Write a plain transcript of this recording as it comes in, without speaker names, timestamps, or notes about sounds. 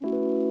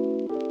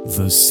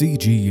The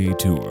CGA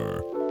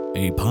Tour,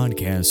 a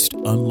podcast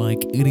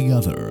unlike any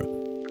other.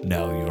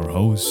 Now your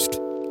host,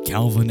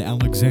 Calvin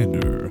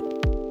Alexander.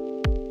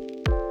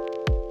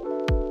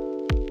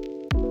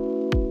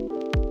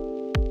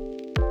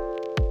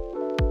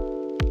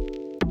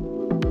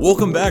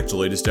 Welcome back to the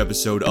latest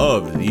episode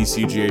of the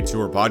CGA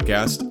Tour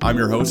podcast. I'm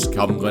your host,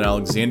 Calvin Glenn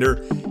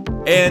Alexander,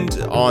 and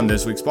on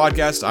this week's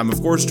podcast, I'm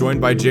of course joined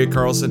by Jake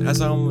Carlson,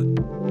 as I'm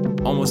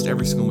almost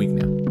every single week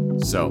now.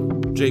 So,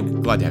 Jake,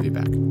 glad to have you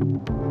back.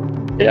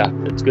 Yeah,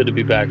 it's good to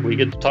be back. We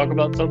get to talk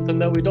about something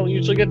that we don't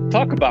usually get to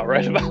talk about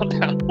right about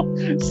now.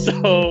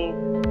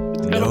 So,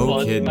 it's kind of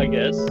fun, kidding. I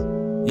guess.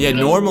 Yeah,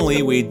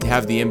 normally we'd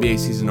have the NBA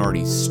season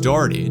already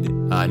started.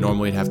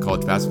 Normally we'd have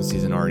college basketball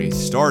season already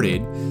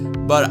started.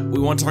 But we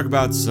want to talk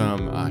about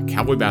some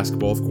Cowboy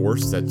basketball, of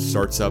course, that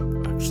starts up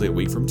actually a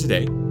week from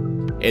today.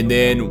 And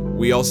then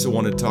we also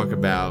want to talk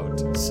about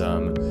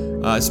some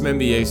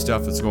NBA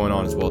stuff that's going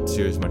on as well,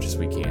 too, as much as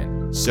we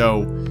can.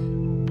 So,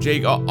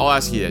 Jake, I'll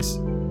ask you this.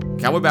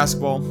 Cowboy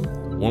basketball,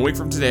 1 week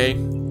from today,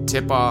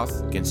 tip-off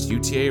against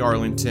UTA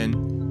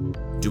Arlington.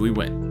 Do we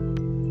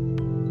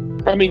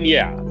win? I mean,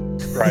 yeah,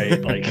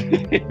 right? Like,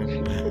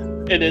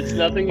 and it's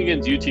nothing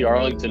against UT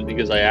Arlington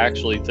because I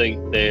actually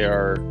think they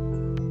are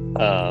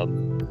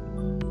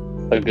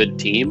a good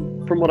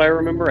team from what I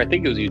remember. I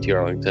think it was UT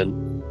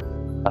Arlington.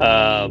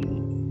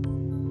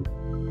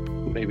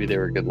 Maybe they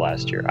were good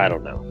last year. I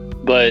don't know.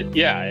 But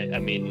yeah, I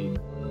mean,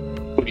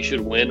 we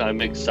should win.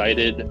 I'm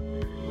excited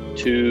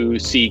to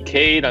see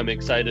Cade. I'm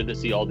excited to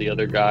see all the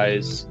other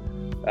guys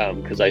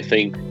because I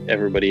think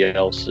everybody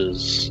else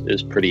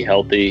is pretty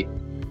healthy.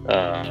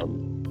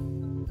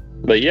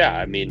 But yeah,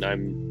 I mean,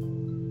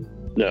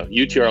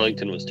 UT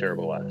Arlington was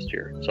terrible last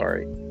year.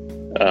 Sorry.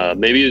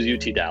 Maybe it was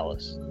UT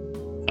Dallas.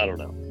 I don't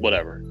know.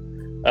 Whatever.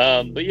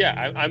 But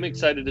yeah, I'm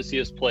excited to see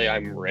us play.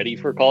 I'm ready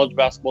for college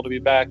basketball to be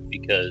back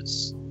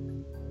because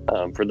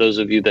for those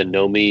of you that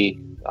know me,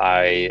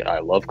 I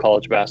love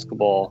college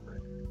basketball.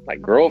 My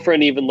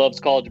girlfriend even loves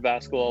college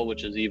basketball,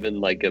 which is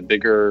even like a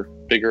bigger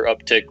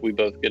uptick. We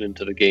both get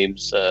into the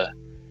games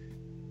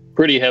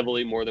pretty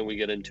heavily, more than we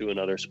get into in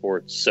other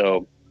sports.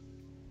 So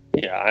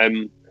yeah,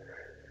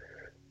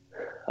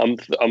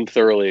 I'm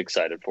thoroughly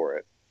excited for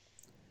it.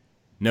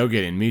 No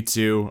kidding, me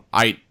too.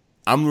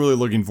 I'm really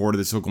looking forward to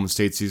this Oklahoma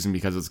State season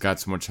because it's got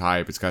so much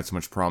hype, it's got so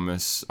much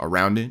promise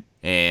around it.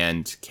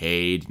 And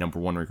Cade, number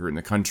one recruit in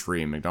the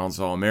country, McDonald's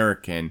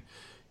All-American,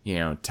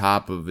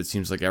 top of, it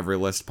seems like, every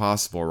list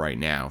possible right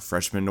now.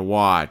 Freshman to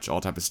watch, all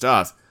type of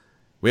stuff.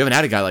 We haven't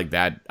had a guy like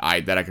that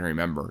I can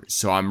remember.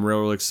 So I'm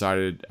really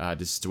excited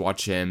just to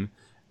watch him.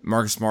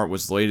 Marcus Smart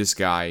was the latest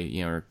guy,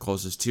 or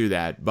closest to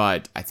that.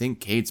 But I think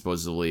Cade's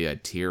supposedly a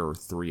tier or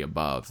 3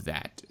 above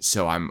that.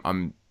 So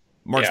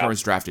Marcus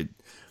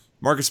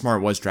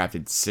Smart was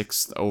drafted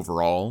 6th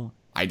overall.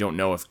 I don't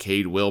know if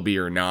Cade will be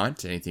or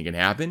not. Anything can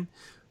happen.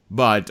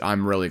 But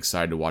I'm really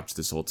excited to watch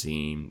this whole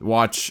team.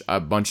 Watch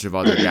a bunch of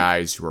other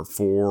guys who are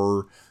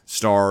 4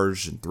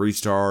 stars and 3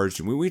 stars.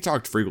 And we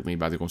talked frequently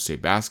about the Oklahoma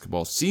State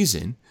basketball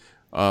season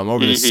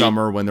over the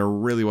summer when there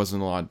really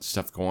wasn't a lot of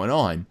stuff going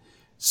on.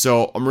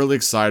 So I'm really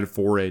excited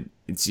for it.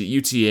 It's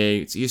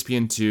UTA. It's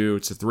ESPN2.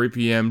 It's a 3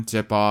 p.m.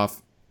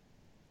 tip-off.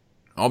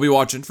 I'll be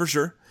watching for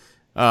sure.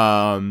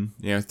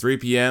 3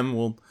 p.m.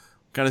 we'll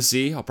kind of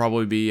see. I'll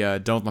probably be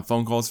done with my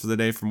phone calls for the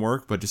day from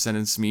work, but just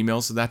sending some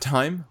emails at that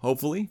time,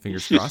 hopefully.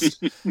 Fingers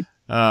crossed.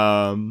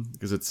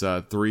 Because it's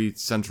 3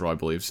 Central, I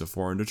believe, so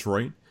 4 in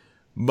Detroit.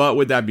 But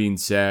with that being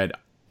said,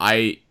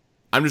 I'm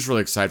just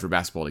really excited for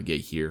basketball to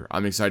get here.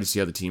 I'm excited to see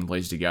how the team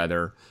plays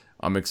together.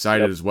 I'm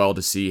excited as well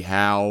to see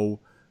how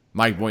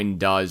Mike Boynton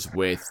does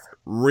with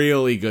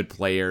really good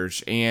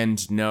players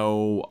and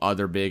no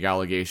other big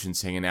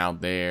allegations hanging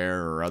out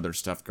there or other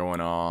stuff going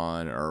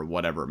on or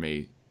whatever it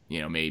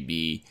may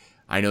be.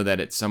 I know that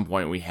at some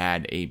point we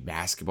had a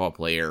basketball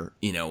player,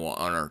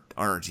 on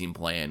our team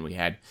playing. We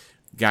had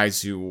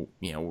guys who,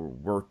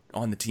 were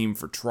on the team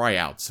for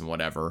tryouts and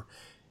whatever.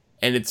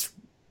 And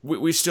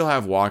we still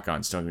have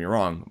walk-ons, don't get me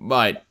wrong,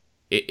 but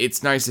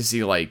it's nice to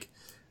see, like,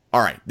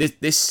 all right,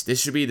 this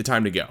should be the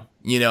time to go.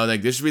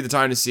 This should be the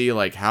time to see,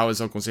 like, how is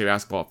Oklahoma State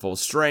basketball at full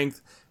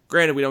strength.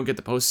 Granted, we don't get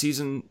the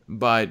postseason,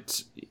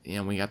 but,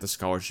 we got the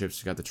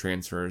scholarships, we got the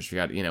transfers, we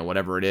got,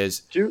 whatever it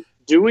is.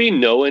 Do we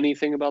know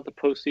anything about the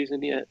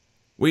postseason yet?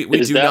 We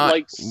is do that not,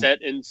 like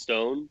set in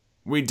stone?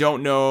 We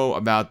don't know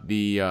about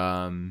the,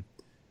 I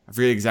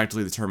forget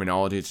exactly the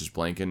terminology, it's just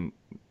blanking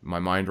my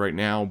mind right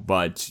now,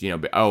 but,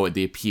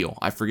 the appeal.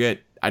 I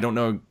don't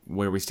know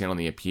where we stand on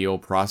the appeal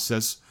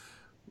process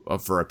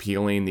for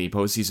appealing the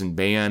postseason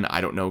ban.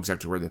 I don't know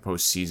exactly where the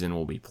postseason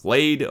will be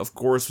played, of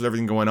course, with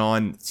everything going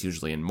on. It's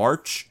usually in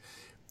March.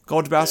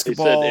 College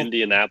basketball. They said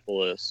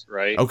Indianapolis,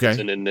 right? Okay.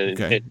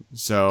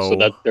 So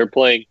that they're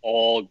playing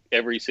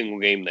every single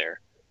game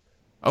there.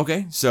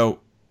 Okay. So,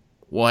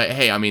 well,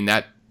 hey, I mean,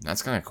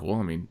 that's kind of cool.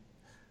 I mean,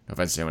 no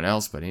offense to anyone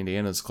else, but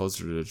Indiana's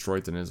closer to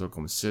Detroit than it is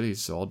Oklahoma City,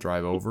 so I'll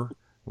drive over,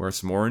 wear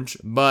some orange.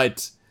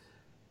 But,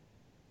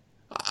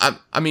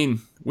 I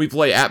mean, we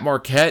play at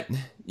Marquette,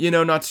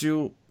 not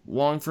too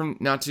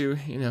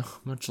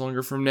much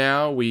longer from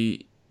now,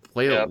 we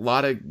play a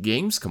lot of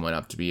games coming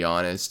up, to be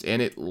honest,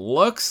 and it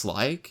looks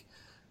like,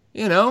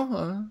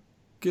 good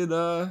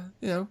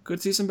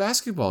season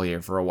basketball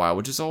here for a while,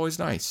 which is always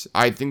nice.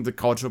 I think the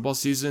college football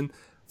season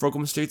for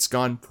Oklahoma State's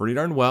gone pretty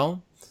darn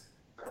well.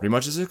 Pretty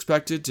much as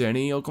expected to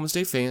any Oklahoma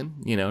State fan.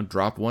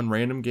 Drop one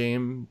random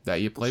game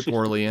that you play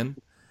poorly in.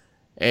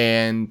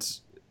 And,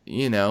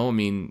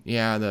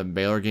 the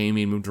Baylor game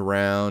being moved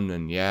around,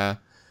 and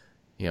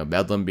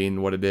Bedlam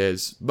being what it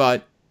is.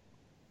 But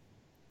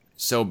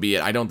so be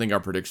it. I don't think our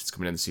predictions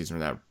coming into the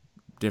season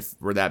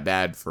were that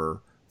bad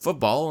for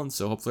football, and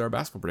so hopefully our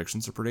basketball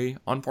predictions are pretty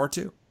on par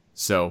too.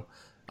 So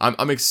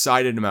I'm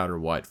excited no matter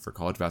what for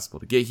college basketball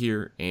to get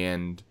here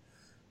and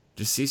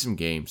just see some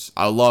games.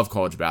 I love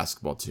college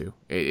basketball too.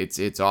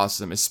 It's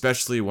awesome,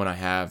 especially when I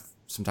have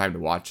some time to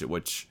watch it,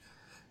 which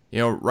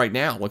right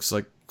now looks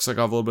like I have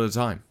a little bit of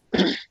time.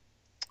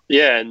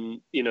 Yeah,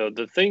 and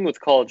the thing with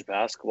college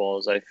basketball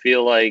is I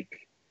feel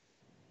like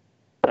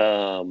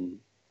college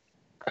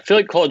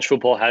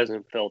football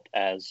hasn't felt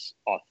as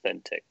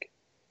authentic.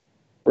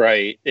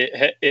 Right.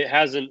 It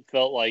hasn't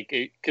felt like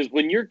it, because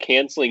when you're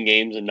canceling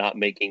games and not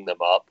making them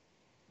up,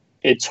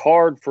 it's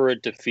hard for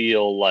it to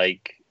feel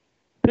like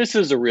this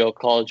is a real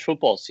college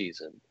football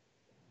season.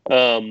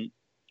 But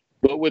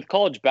with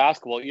college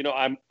basketball,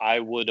 I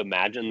would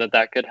imagine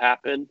that could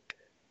happen.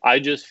 I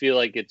just feel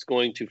like it's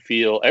going to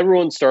feel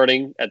everyone's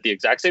starting at the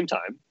exact same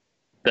time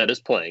that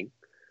is playing,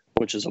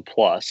 which is a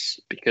plus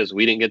because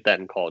we didn't get that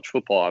in college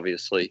football,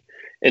 obviously.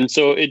 And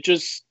so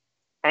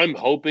I'm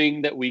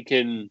hoping that we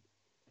can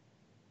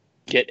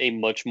get a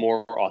much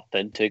more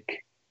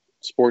authentic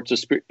sports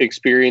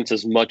experience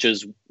as much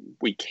as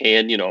we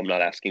can. I'm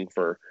not asking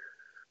for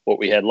what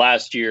we had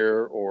last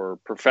year or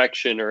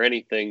perfection or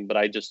anything, but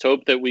I just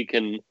hope that we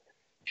can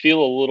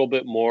feel a little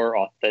bit more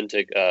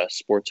authentic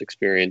sports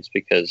experience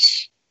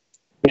because,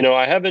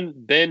 I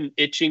haven't been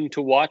itching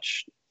to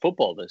watch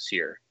football this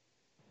year.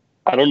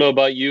 I don't know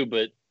about you,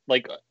 but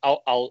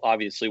I'll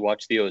obviously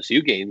watch the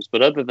OSU games,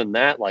 but other than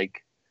that,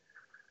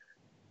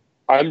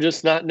 I'm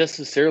just not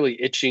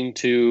necessarily itching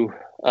to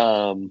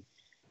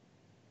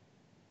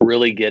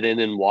really get in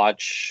and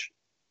watch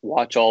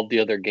all the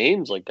other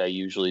games like I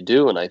usually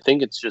do. And I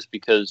think it's just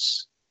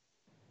because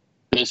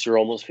this year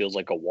almost feels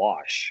like a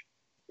wash.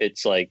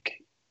 It's like,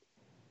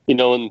 and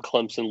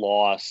Clemson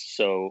lost.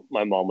 So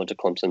my mom went to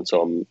Clemson.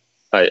 So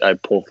I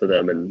pull for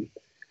them. And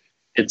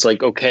it's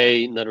like,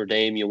 okay, Notre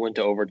Dame, you went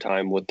to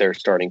overtime with their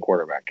starting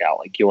quarterback out.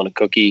 Like, you want a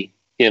cookie,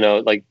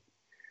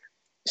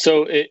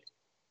 so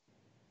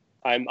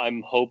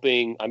I'm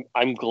hoping,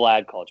 I'm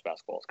glad college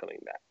basketball is coming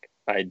back.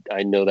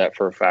 I know that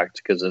for a fact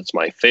because it's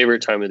my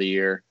favorite time of the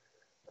year.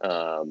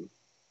 My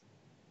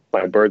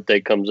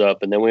birthday comes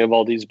up and then we have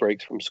all these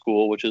breaks from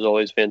school, which is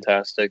always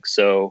fantastic.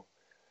 So,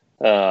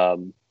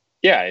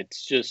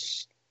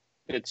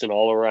 it's an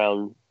all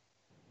around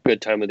good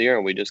time of the year.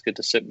 And we just get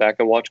to sit back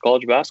and watch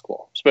college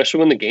basketball, especially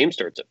when the game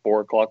starts at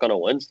 4:00 on a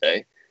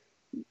Wednesday.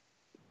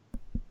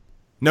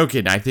 No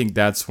kidding. I think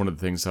that's one of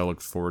the things I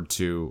look forward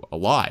to a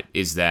lot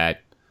is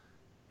that,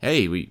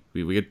 hey, we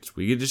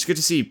just get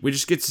to see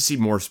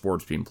more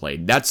sports being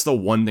played. That's the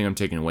one thing I'm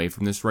taking away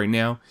from this right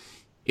now,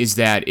 is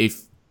that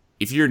if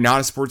you're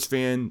not a sports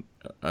fan,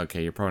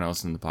 okay, you're probably not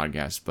listening to the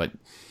podcast, but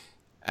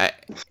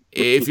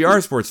if you are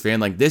a sports fan,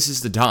 this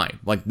is the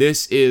time.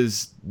 This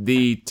is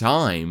the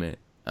time.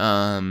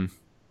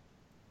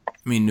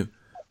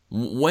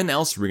 When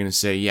else are we gonna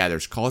say, yeah,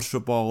 there's college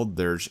football,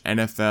 there's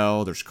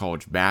NFL, there's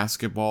college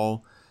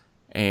basketball,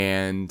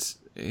 and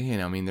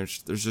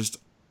there's just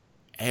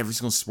every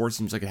single sport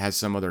seems like it has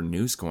some other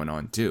news going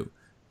on too.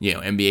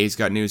 NBA's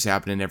got news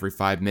happening every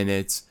 5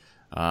 minutes.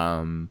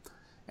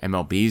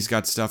 MLB's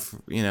got stuff,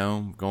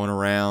 going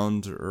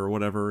around or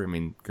whatever.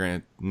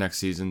 Granted, next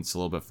season's a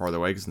little bit farther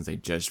away since they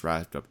just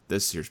wrapped up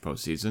this year's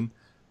postseason.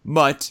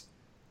 But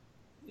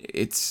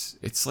it's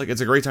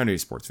a great time to be a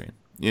sports fan.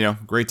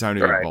 Great time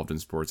to be involved in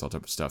sports, all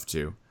type of stuff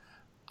too.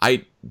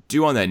 I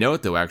do on that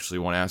note though actually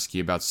want to ask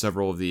you about some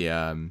of the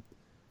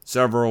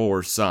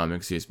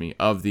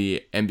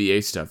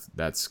NBA stuff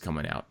that's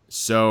coming out.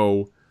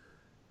 So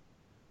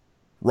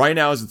right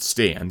now as it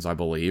stands, I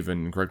believe,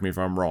 and correct me if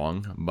I'm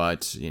wrong,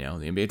 but the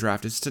NBA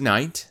draft is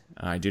tonight.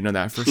 I do know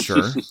that for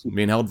sure.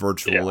 Being held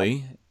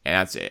virtually.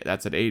 Yeah. And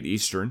that's at 8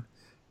 Eastern.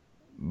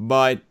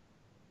 But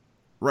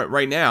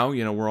right now,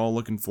 we're all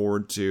looking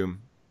forward to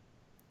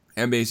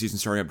NBA season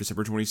starting up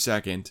December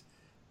 22nd.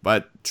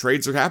 But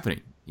trades are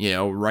happening.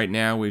 Right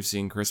now we've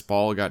seen Chris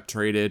Paul got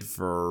traded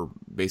for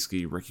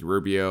basically Ricky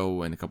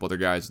Rubio and a couple other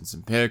guys and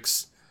some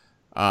picks.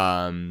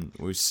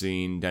 We've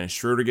seen Dennis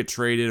Schroeder get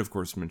traded. Of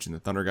course, mentioned the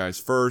Thunder guys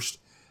first.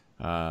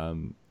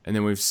 And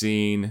then we've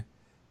seen,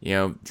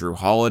 Drew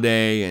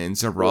Holiday and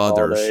several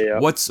others. Yeah.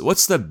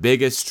 What's the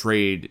biggest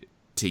trade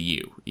to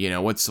you?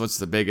 What's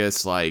the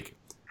biggest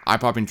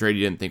eye-popping trade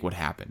you didn't think would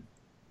happen?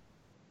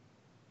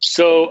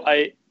 So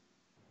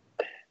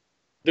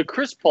the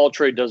Chris Paul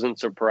trade doesn't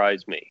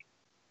surprise me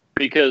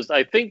because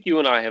I think you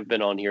and I have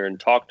been on here and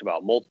talked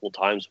about multiple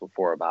times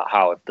before about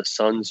how if the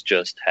Suns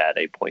just had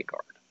a point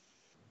guard,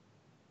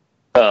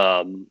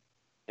 And,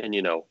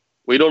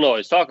 we don't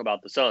always talk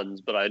about the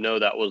Suns, but I know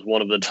that was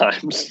one of the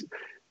times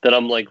that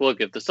I'm like, look,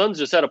 if the Suns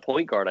just had a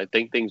point guard, I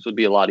think things would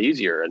be a lot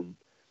easier. And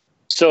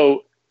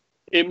so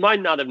it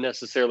might not have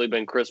necessarily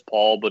been Chris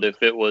Paul, but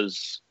if it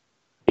was,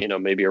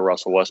 maybe a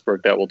Russell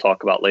Westbrook that we'll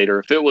talk about later,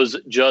 if it was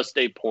just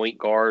a point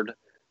guard,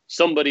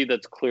 somebody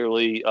that's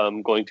clearly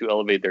going to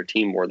elevate their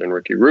team more than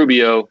Ricky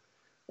Rubio.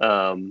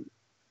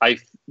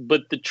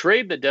 But the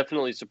trade that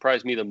definitely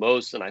surprised me the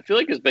most, and I feel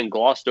like has been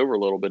glossed over a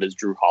little bit, is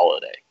Drew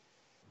Holiday.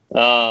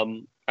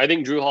 I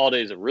think Drew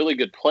Holiday is a really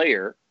good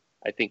player.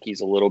 I think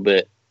he's a little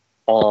bit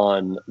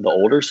on the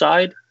older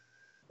side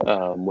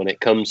when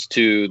it comes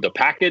to the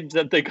package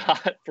that they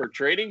got for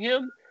trading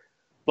him.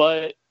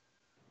 But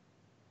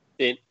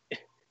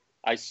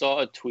I saw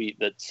a tweet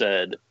that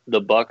said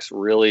the Bucks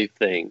really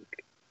think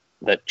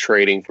that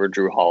trading for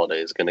Drew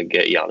Holiday is going to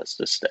get Giannis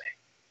to stay.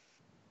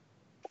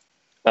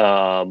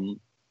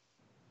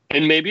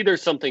 And maybe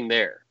there's something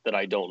there that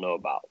I don't know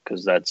about,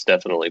 because that's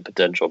definitely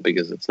potential,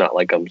 because it's not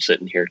like I'm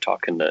sitting here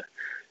talking to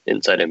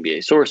inside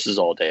NBA sources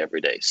all day, every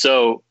day.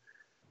 So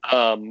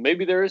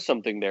maybe there is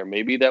something there.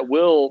 Maybe that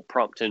will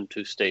prompt him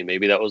to stay.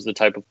 Maybe that was the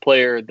type of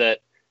player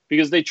that,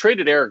 because they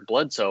traded Eric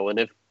Bledsoe, and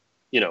if,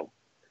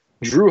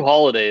 Drew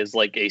Holiday is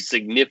like a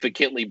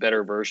significantly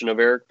better version of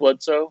Eric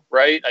Bledsoe,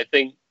 right? I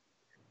think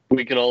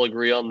we can all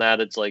agree on that.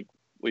 It's like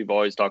we've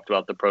always talked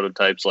about the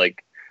prototypes,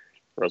 like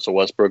Russell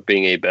Westbrook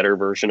being a better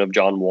version of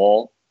John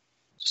Wall,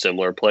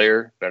 similar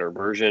player, better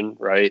version,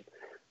 right?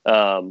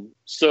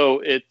 So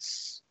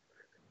it's,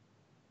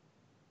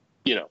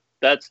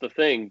 that's the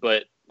thing.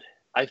 But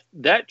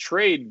that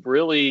trade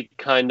really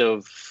kind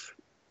of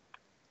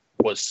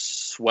was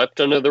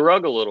swept under the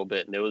rug a little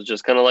bit. And it was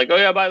just kind of like, oh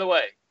yeah, by the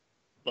way,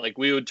 like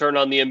we would turn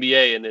on the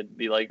NBA and it'd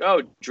be like,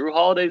 oh, Drew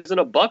Holiday's in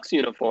a Bucks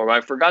uniform.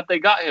 I forgot they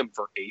got him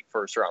for 8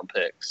 first-round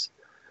picks.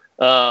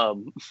 But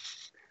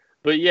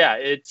yeah,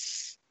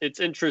 it's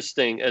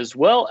interesting, as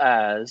well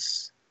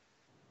as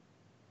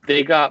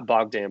they got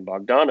Bogdan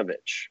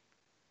Bogdanović,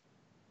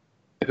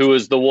 who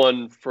is the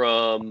one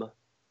from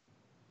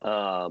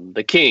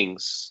the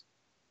Kings.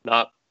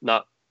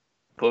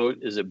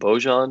 Is it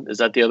Bojan? Is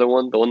that the other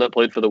one? The one that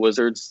played for the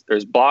Wizards?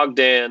 There's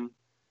Bogdan,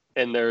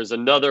 and there's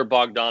another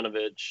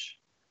Bogdanović.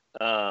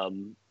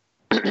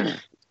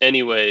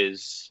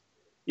 Anyways,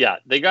 yeah,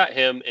 they got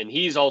him, and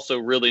he's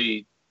also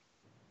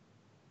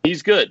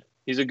he's good.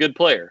 He's a good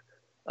player.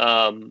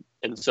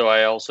 And so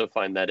I also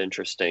find that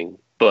interesting.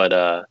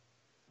 But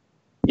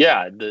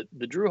yeah,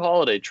 the Drew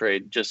Holiday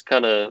trade just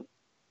kind of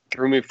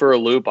threw me for a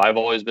loop. I've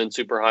always been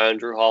super high on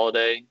Drew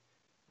Holiday.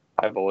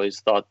 I've always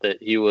thought that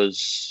he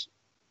was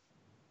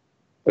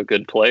a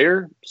good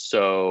player.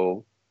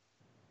 So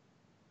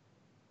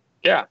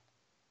yeah,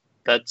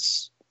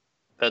 that's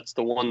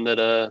the one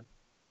that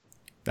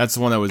that's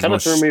the one that was kind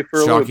of most threw me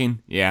for a shocking. loop.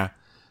 Yeah.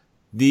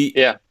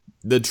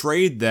 The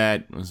trade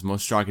that was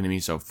most shocking to me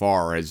so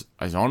far has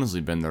honestly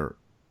been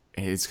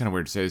it's kind of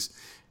weird to say this,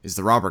 is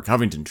the Robert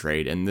Covington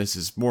trade. And this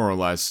is more or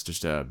less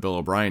just a Bill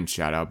O'Brien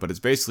shout out, but it's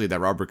basically that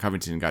Robert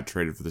Covington got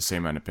traded for the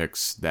same amount of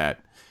picks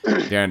that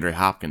DeAndre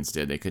Hopkins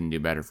did. They couldn't do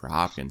better for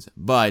Hopkins.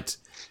 But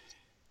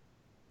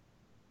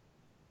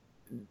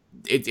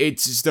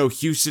it's as though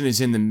Houston is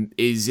in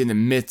the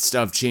midst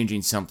of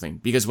changing something,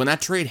 because when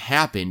that trade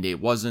happened, it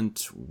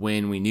wasn't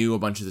when we knew a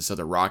bunch of this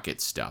other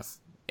Rockets stuff.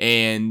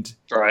 And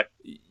right,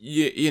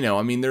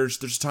 I mean, there's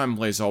time and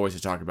place always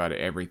to talk about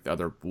every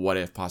other what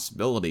if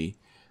possibility,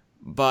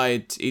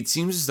 but it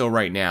seems as though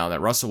right now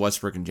that Russell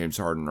Westbrook and James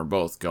Harden are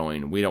both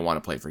going, we don't want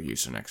to play for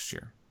Houston next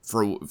year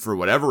for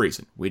whatever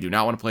reason. We do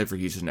not want to play for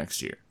Houston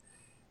next year.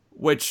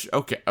 Which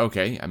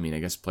okay. I mean, I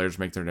guess players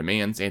make their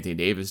demands. Anthony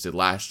Davis did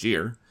last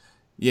year.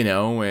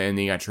 And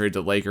he got traded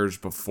to the Lakers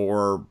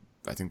before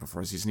the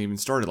season even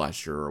started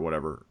last year or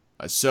whatever.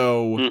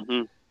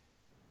 So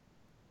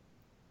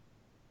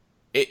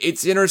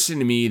it's interesting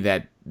to me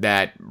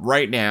that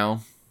right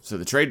now, so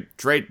the trade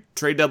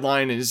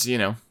deadline is,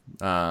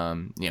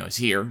 is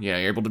here. You're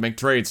able to make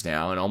trades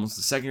now, and almost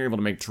the second you're able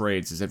to make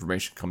trades, this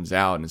information comes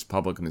out and is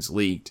public and is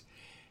leaked.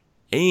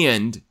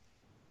 And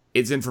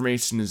it's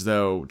information as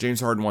though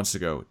James Harden wants to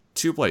go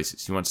 2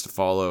 places. He wants to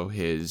follow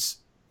his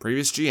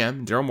previous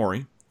GM, Daryl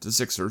Morey, to the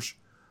Sixers,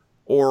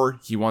 or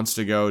he wants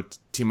to go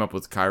team up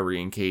with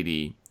Kyrie and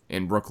KD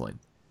in Brooklyn.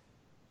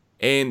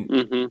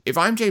 And if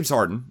I'm James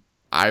Harden,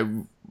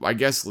 I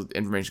guess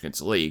information gets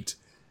leaked,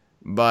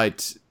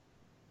 but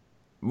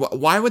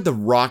why would the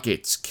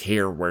Rockets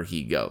care where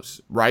he goes,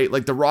 right?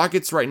 Like, the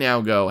Rockets right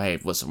now go, hey,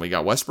 listen, we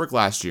got Westbrook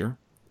last year.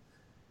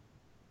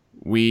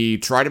 We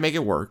try to make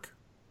it work.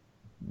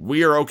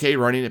 We are okay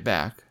running it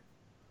back.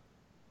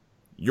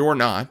 You're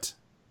not,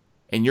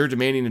 and you're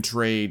demanding a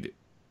trade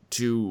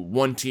to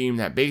one team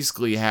that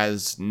basically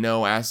has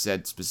no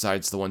assets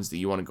besides the ones that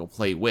you want to go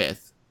play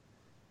with.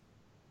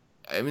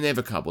 I mean, they have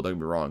a couple, don't get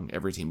me wrong.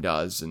 Every team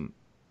does, and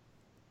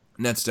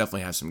Nets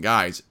definitely have some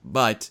guys,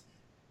 but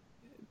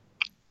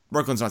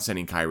Brooklyn's not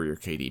sending Kyrie or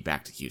KD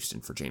back to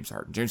Houston for James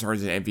Harden. James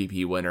Harden's an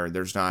MVP winner.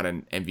 There's not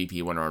an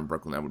MVP winner on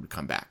Brooklyn that would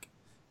come back.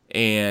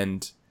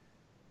 And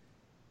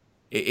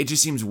it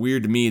just seems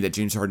weird to me that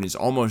James Harden is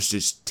almost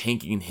just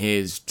tanking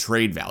his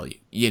trade value.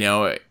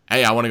 Hey,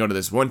 I want to go to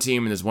this one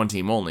team and this one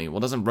team only. Well,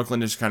 doesn't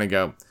Brooklyn just kind of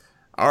go,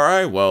 all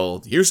right, well,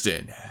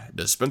 Houston,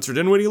 does Spencer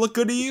Dinwiddie look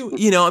good to you?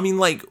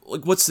 Like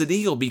what's the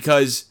deal?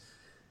 Because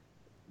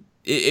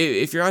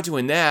if you're not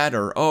doing that,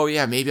 or, oh,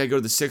 yeah, maybe I go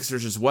to the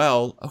Sixers as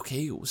well.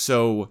 Okay,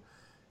 so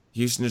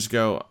Houston just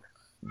go,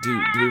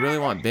 do we really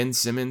want Ben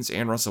Simmons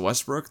and Russell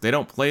Westbrook? They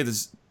don't play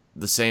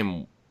the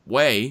same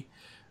way,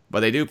 but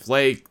they do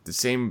play the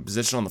same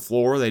position on the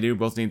floor. They do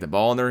both need the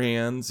ball in their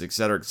hands, et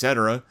cetera, et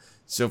cetera.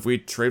 So if we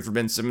trade for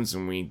Ben Simmons,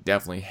 and we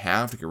definitely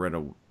have to get rid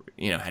of,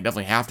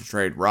 definitely have to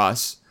trade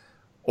Russ,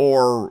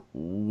 or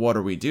what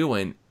are we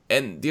doing?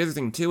 And the other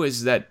thing, too,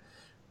 is that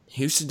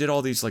Houston did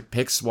all these, like,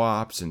 pick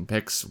swaps and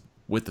picks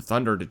with the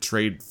Thunder to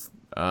trade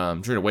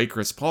away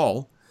Chris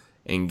Paul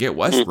and get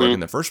Westbrook in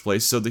the first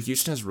place. So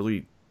Houston doesn't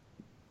really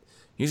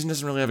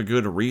have a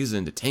good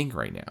reason to tank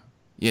right now.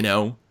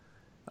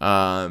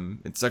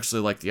 It's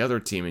actually like the other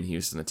team in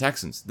Houston, the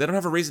Texans. They don't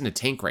have a reason to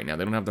tank right now.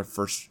 They don't have their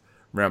first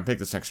round pick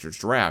this next year's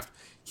draft.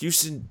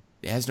 Houston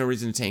has no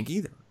reason to tank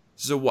either.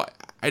 So what?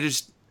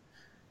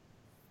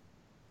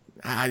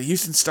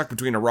 Houston's stuck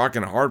between a rock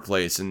and a hard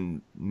place,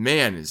 and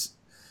man, is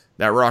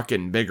that rock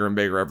getting bigger and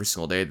bigger every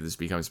single day that this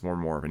becomes more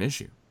and more of an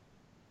issue.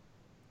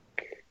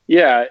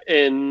 Yeah,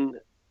 and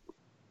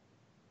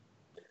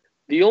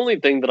the only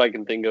thing that I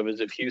can think of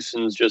is if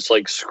Houston's just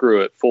like,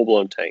 screw it,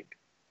 full-blown tank.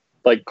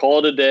 Like, call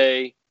it a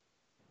day,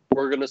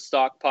 we're going to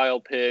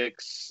stockpile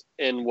picks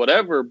and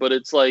whatever, but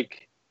it's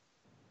like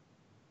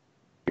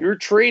you're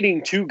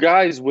trading two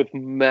guys with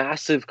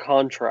massive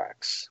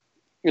contracts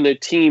in a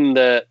team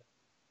that,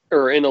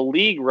 or in a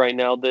league right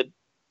now that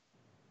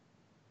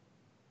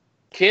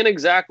can't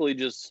exactly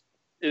just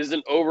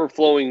isn't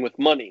overflowing with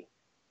money.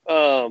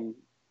 And,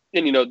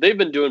 they've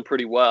been doing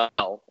pretty well,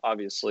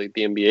 obviously,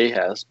 the NBA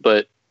has,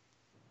 but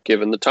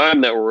given the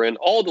time that we're in,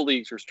 all the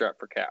leagues are strapped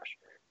for cash.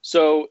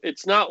 So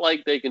it's not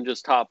like they can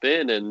just hop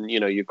in and,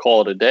 you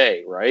call it a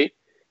day, right?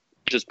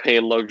 Just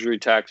paying luxury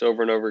tax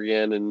over and over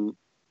again and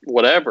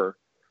whatever.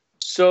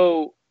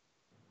 So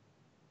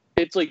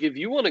it's like, if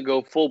you want to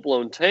go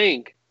full-blown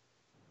tank,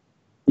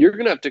 you're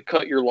going to have to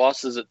cut your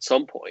losses at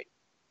some point.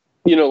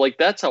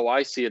 That's how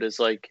I see it, is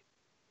like,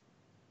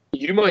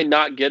 you might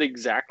not get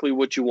exactly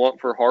what you want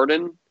for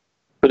Harden,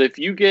 but if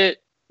you could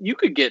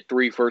get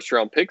 3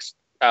 first-round picks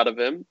out of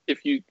him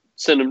if you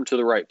send him to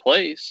the right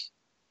place.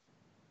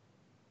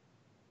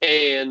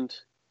 And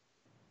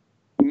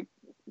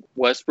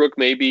Westbrook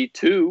maybe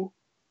 2.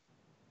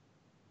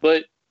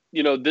 But,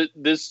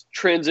 this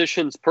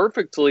transitions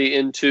perfectly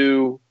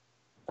into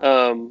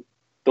the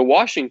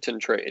Washington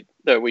trade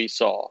that we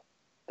saw,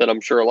 that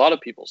I'm sure a lot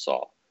of people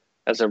saw.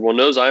 As everyone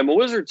knows, I am a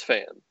Wizards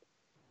fan.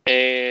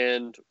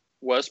 And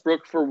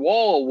Westbrook for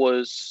Wall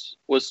was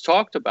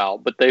talked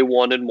about, but they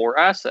wanted more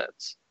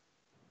assets.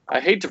 I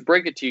hate to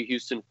break it to you,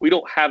 Houston, we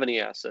don't have any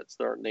assets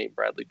that aren't named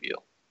Bradley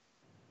Beal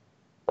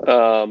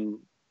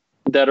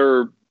that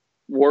are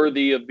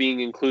worthy of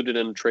being included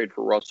in a trade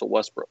for Russell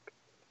Westbrook.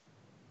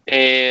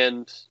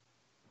 And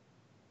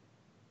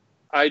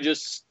I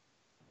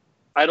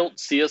don't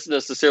see us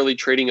necessarily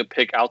trading a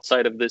pick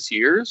outside of this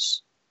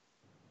year's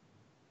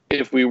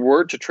if we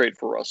were to trade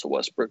for Russell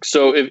Westbrook.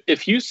 So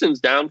if Houston's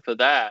down for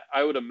that,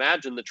 I would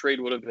imagine the trade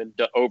would have been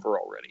over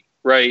already,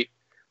 right?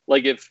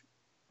 Like if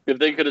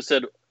they could have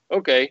said,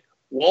 okay,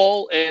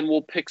 Wall and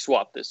we'll pick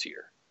swap this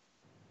year,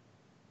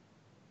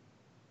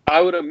 I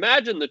would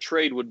imagine the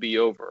trade would be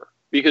over,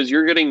 because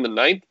you're getting the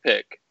 9th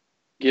pick,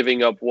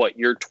 giving up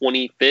your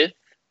 25th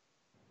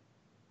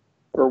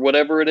or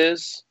whatever it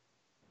is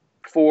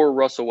for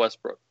Russell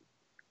Westbrook.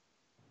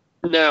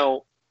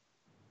 Now,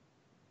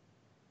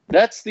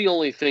 that's the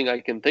only thing I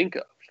can think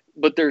of.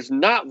 But there's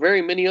not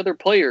very many other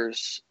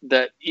players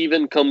that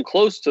even come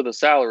close to the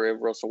salary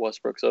of Russell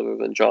Westbrook's other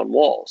than John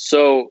Wall.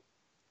 So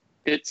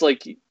it's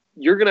like,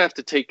 you're going to have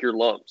to take your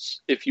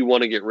lumps if you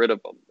want to get rid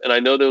of them. And I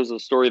know there was a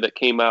story that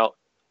came out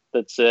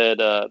that said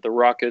the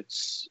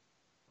Rockets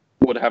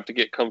would have to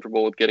get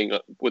comfortable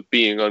with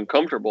being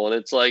uncomfortable. And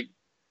it's like,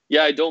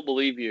 yeah, I don't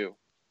believe you.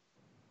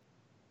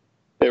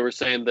 They were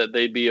saying that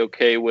they'd be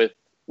okay with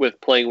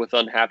playing with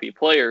unhappy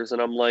players.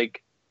 And I'm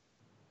like,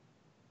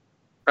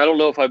 I don't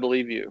know if I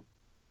believe you.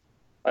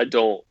 I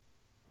don't.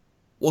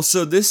 Well,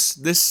 so this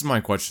is my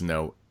question,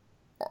 though.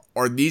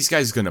 Are these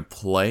guys going to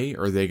play,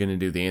 or are they going to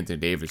do the Anthony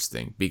Davis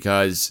thing?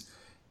 Because,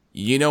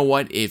 you know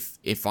what?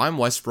 If I'm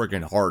Westbrook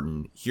and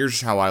Harden,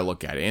 here's how I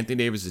look at it. Anthony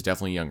Davis is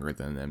definitely younger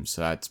than them,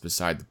 so that's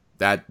beside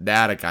that.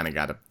 That I kind of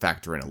got to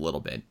factor in a little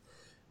bit.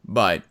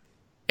 But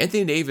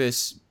Anthony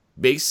Davis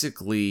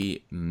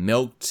basically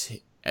milked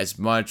as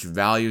much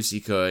value as he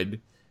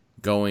could,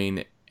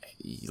 going,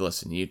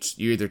 listen, you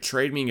either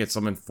trade me and get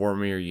something for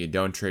me, or you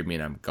don't trade me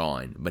and I'm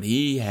gone. But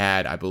he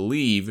had, I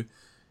believe,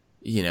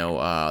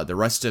 the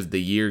rest of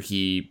the year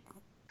he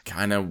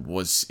kind of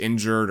was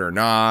injured or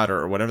not,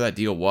 or whatever that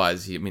deal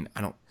was. I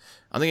don't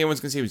think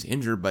anyone's gonna say he was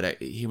injured,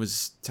 but he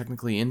was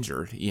technically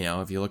injured.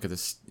 If you look at the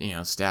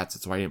stats,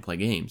 that's why he didn't play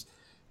games.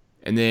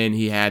 And then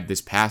he had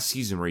this past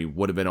season where he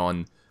would have been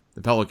on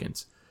the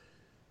Pelicans.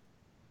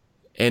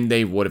 And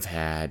they would have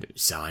had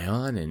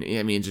Zion, and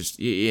I mean, just,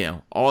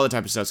 all the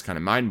type of stuff's kind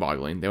of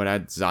mind-boggling. They would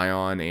have had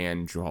Zion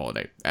and Jrue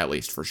Holiday, at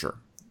least, for sure.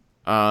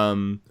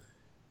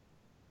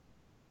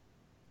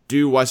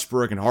 Do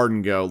Westbrook and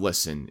Harden go,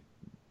 listen,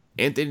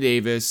 Anthony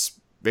Davis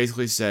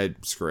basically said,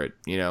 screw it,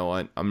 you know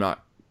what,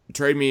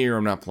 trade me or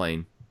I'm not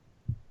playing.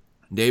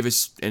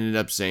 Davis ended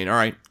up saying, all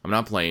right, I'm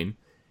not playing,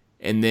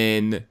 and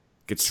then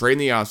gets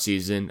traded in the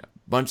offseason.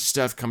 Bunch of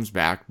stuff comes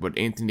back, but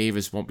Anthony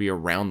Davis won't be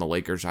around the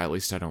Lakers, at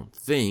least I don't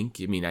think.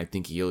 I mean, I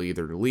think he'll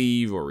either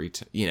leave or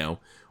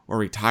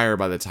retire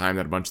by the time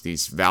that a bunch of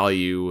these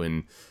value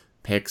and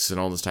picks and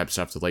all this type of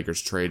stuff the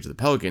Lakers trade to the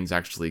Pelicans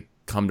actually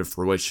come to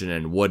fruition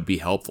and would be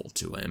helpful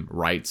to him,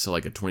 right? So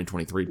like a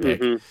 2023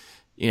 pick, in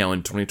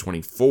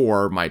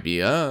 2024 might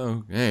be,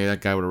 oh, hey, that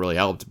guy would have really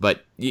helped.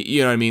 But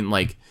you know what I mean?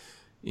 Like,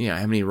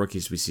 how many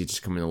rookies we see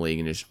just come in the league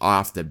and just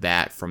off the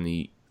bat from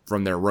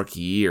their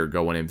rookie year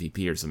go win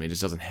MVP or something? It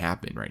just doesn't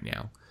happen right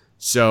now.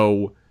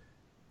 So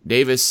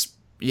Davis,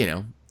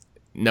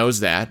 knows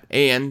that,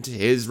 and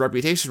his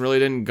reputation really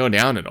didn't go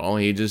down at all.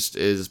 He just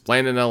is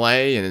playing in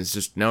LA and is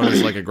just known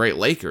as like a great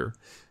Laker.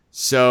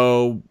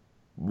 So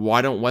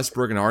why don't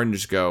Westbrook and Harden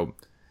just go,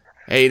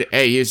 hey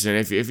Houston,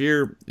 if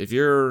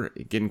you're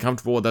getting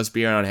comfortable with us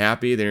being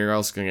unhappy, then you're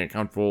also gonna get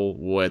comfortable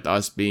with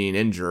us being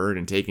injured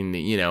and taking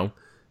the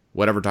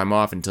whatever time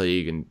off until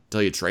you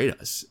trade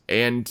us.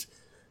 And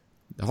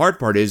the hard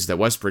part is that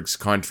Westbrook's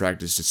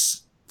contract is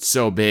just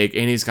so big,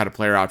 and he's got a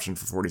player option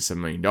for $47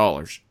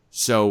 million.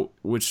 So,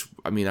 which,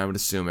 I mean, I would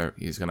assume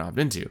he's going to opt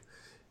into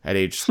at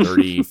age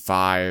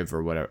 35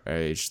 or whatever.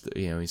 He's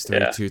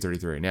 32,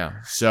 33 right now.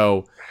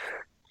 So,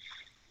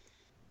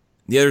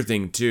 the other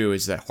thing, too,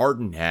 is that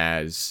Harden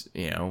has,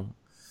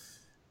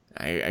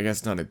 I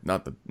guess not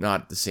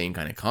the same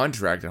kind of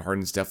contract, and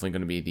Harden's definitely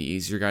going to be the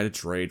easier guy to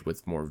trade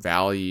with more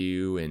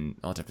value and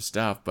all type of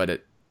stuff. But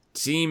it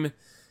seems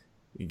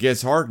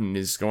Guess Harden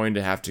is going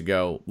to have to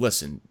go,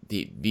 listen,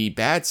 the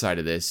bad side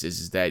of this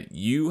is that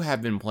you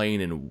have been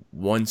playing in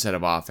one set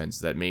of offense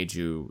that made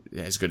you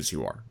as good as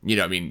you are.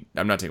 I mean,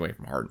 I'm not taking away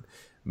from Harden,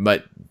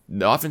 but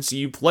the offense that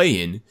you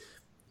play in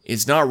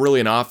is not really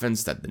an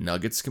offense that the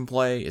Nuggets can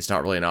play. It's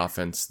not really an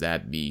offense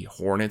that the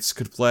Hornets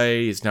could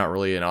play. It's not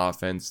really an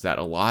offense that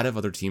a lot of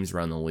other teams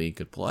around the league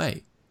could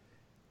play.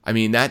 I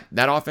mean, that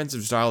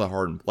offensive style that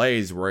Harden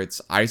plays, where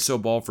it's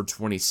ISO ball for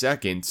 20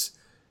 seconds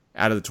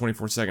out of the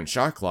 24-second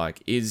shot clock,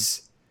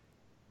 is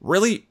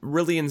really,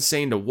 really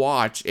insane to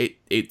watch.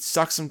 It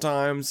sucks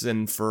sometimes,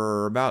 and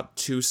for about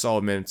 2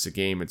 solid minutes a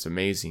game, it's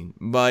amazing.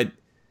 But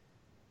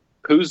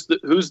who's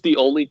the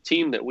only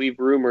team that we've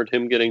rumored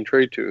him getting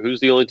traded to? Who's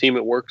the only team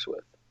it works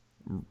with?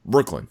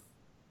 Brooklyn,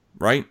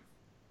 right?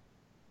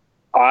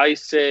 I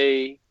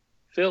say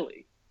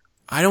Philly.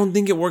 I don't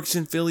think it works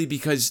in Philly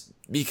because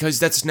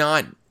that's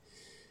not,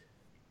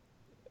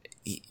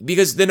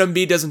 because then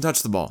Embiid doesn't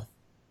touch the ball.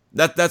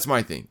 That's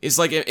my thing. It's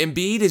like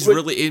Embiid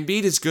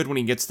is good when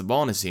he gets the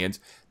ball in his hands.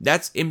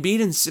 That's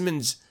Embiid and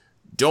Simmons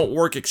don't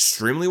work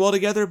extremely well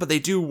together, but they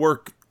do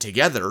work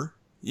together.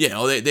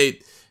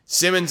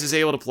 Simmons is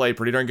able to play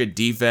pretty darn good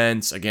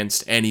defense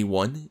against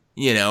anyone,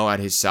 at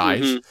his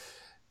size. Mm-hmm.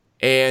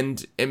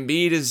 And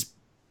Embiid is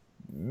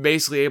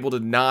basically able to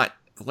not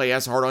play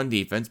as hard on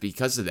defense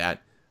because of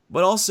that.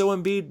 But also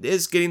Embiid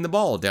is getting the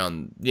ball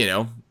down,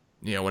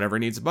 whenever he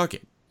needs a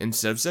bucket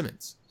instead of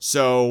Simmons.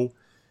 So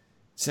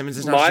Simmons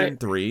is not shooting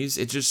threes.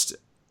 It just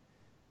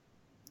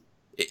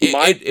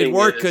it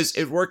worked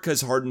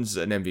because Harden's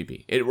an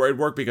MVP. It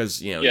worked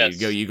because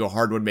you go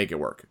hardwood, make it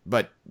work.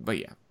 But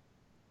yeah.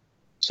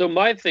 So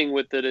my thing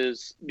with it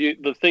is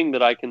the thing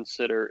that I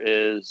consider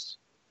is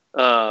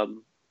Joel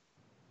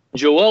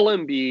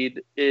Embiid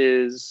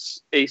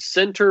is a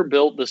center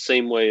built the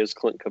same way as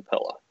Clint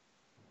Capella.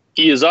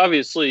 He is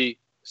obviously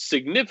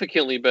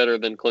significantly better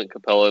than Clint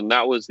Capella, and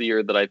that was the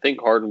year that I think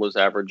Harden was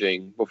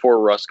averaging before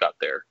Russ got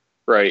there,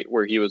 right?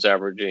 Where he was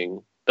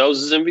averaging, that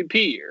was his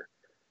MVP year,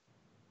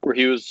 where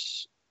he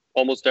was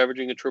almost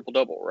averaging a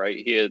triple-double, right?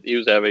 He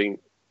was having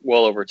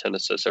well over 10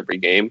 assists every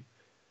game.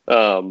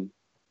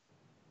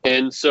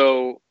 And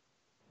so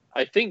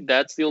I think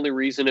that's the only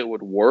reason it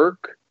would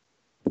work.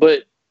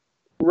 But,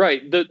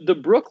 right, the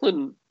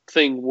Brooklyn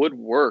thing would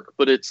work,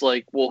 but it's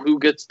like, well, who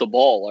gets the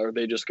ball? Are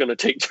they just going to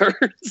take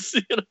turns?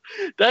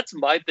 That's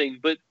my thing.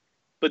 But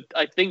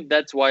I think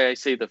that's why I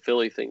say the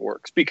Philly thing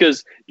works,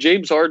 because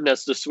James Harden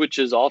has to switch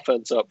his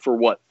offense up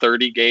for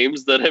 30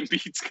 games that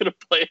Embiid's going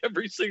to play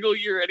every single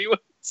year anyways.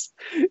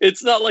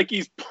 It's not like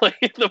he's playing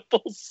the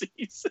full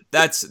season.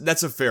 That's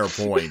a fair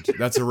point.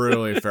 That's a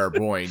really fair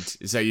point.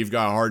 Is that you've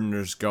got Harden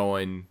just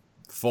going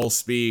full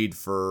speed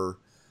for,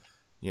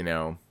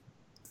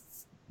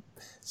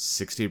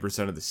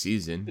 60% of the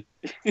season,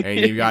 and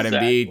you've got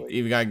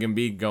Exactly.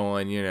 Embiid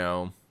going,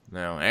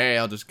 hey,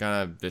 I'll just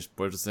kind of just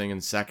put this thing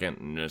in second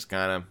and just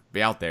kind of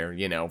be out there,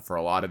 for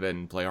a lot of it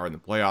and play hard in the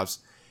playoffs.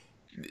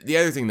 The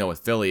other thing though with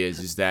Philly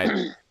is that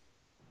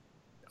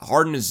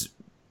Harden has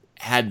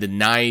had the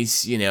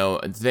nice,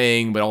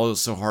 thing, but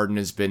also Harden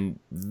has been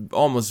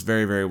almost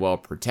very, very well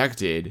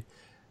protected.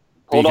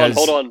 Hold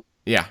Because, on.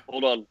 Yeah.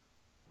 Hold on.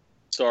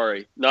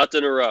 Sorry, not to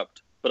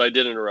interrupt, but I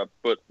did interrupt.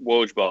 But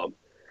Woj Bomb.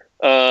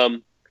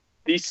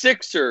 The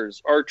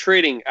Sixers are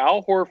trading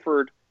Al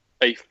Horford,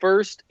 a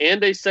first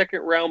and a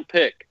second round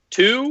pick,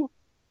 to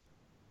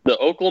the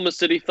Oklahoma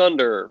City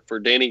Thunder for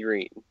Danny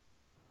Green.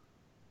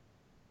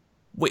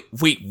 Wait,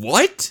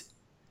 what?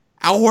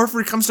 Al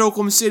Horford comes to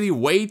Oklahoma City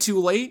way too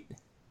late?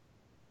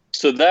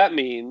 So that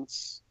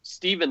means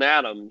Steven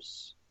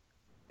Adams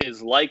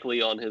is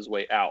likely on his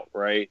way out,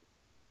 right?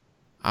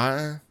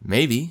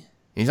 Maybe.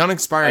 He's on an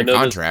expiring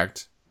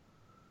contract.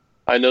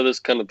 I know this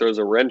kind of throws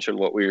a wrench in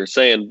what we were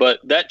saying, but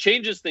that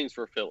changes things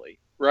for Philly,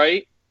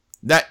 right?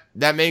 That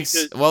makes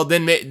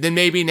then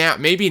maybe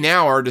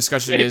now our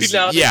discussion is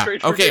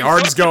okay.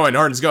 Harden's going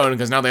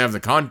because now they have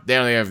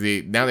they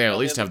at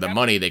least have the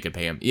money they could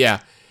pay him. Yeah.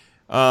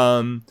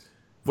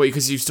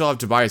 Because you still have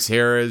Tobias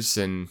Harris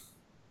and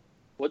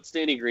what's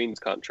Danny Green's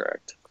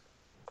contract?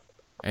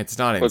 It's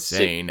not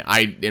insane.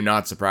 I am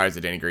not surprised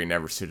that Danny Green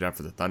never suited up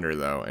for the Thunder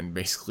though, and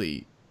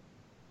basically.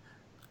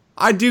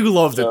 I do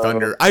love the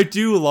Thunder. I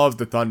do love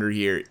the Thunder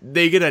here.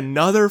 They get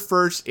another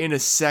first and a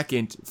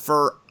second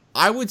for,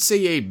 I would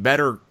say, a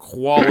better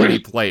quality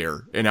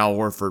player in Al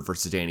Horford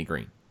versus Danny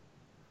Green.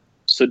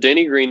 So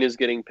Danny Green is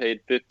getting paid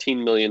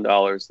 $15 million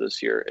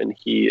this year, and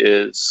he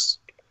is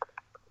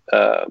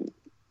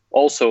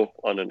also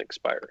on an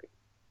expiry.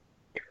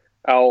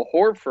 Al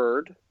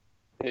Horford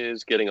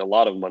is getting a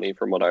lot of money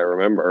from what I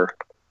remember.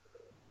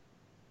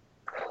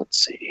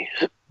 Let's see.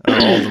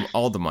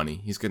 All the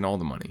money. He's getting all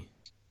the money.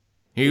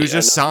 He was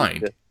just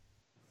signed.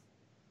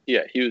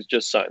 Yeah, he was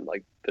just signed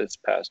like this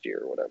past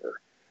year or whatever.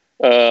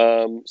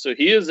 So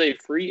he is a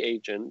free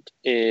agent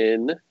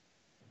in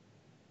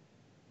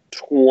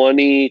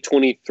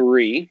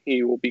 2023.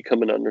 He will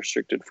become an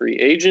unrestricted free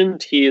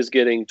agent. He is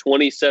getting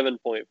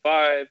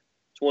 27.5,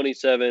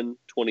 27,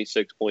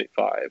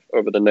 26.5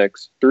 over the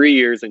next 3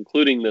 years,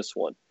 including this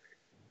one.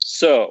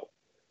 So,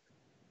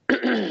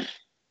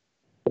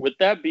 with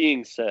that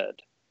being said,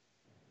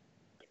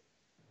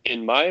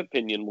 in my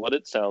opinion, what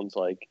it sounds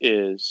like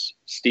is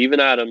Steven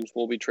Adams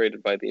will be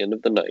traded by the end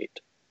of the night.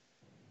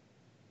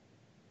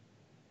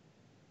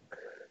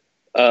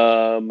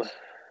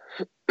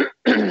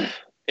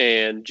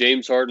 And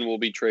James Harden will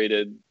be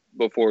traded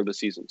before the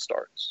season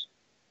starts.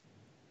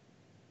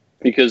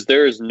 Because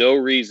there is no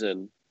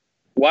reason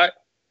why.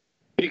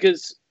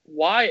 Because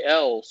why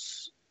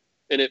else,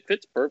 and it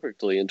fits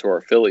perfectly into our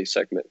Philly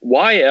segment,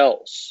 why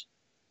else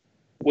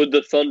would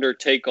the Thunder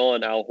take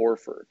on Al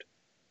Horford?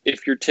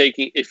 If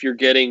you're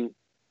getting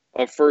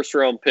a first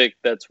round pick,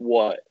 that's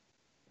what?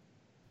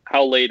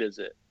 How late is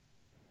it?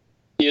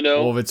 You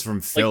know? Well, if it's from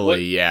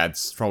Philly,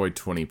 it's probably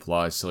 20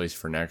 plus, at least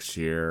for next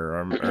year.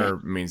 Or I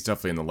mean, it's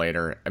definitely in the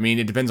later. I mean,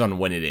 it depends on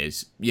when it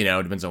is. You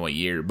know, it depends on what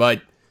year.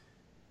 But,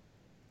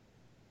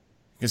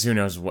 because who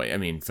knows what, I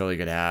mean, Philly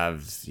could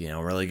have, a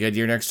really good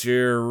year next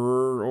year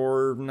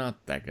or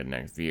not that good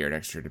next year,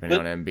 depending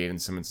on Embiid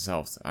and Simmons'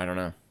 health. I don't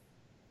know.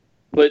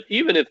 But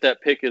even if that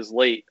pick is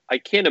late, I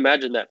can't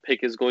imagine that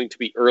pick is going to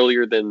be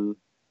earlier than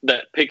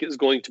that pick is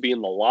going to be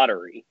in the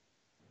lottery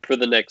for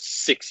the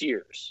next 6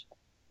 years.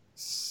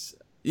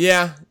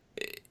 Yeah,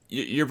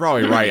 you're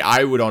probably right.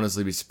 I would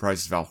honestly be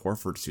surprised if Al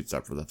Horford suits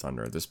up for the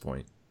Thunder at this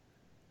point.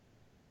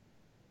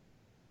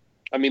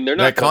 I mean, they're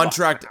not that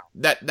contract.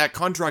 That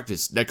contract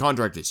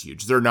is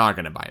huge. They're not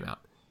going to buy him out.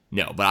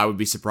 No, but I would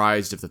be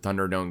surprised if the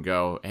Thunder don't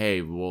go,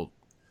 hey, well,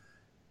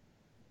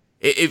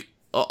 if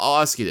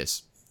I'll ask you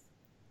this.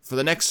 For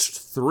the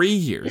next 3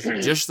 years,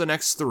 just the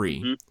next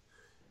 3,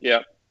 yeah,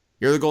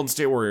 you're the Golden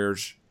State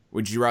Warriors.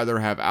 Would you rather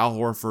have Al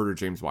Horford or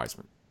James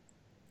Wiseman?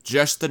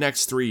 Just the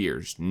next 3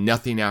 years,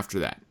 nothing after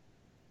that.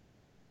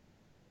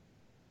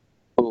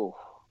 Oh.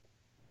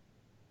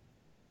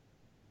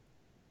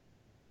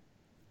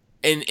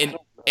 And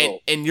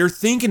you're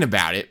thinking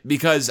about it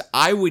because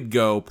I would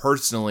go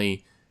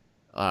personally,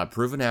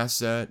 proven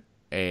asset,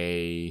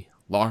 a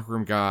locker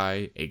room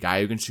guy, a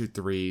guy who can shoot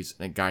threes,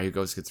 and a guy who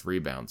gets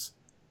rebounds.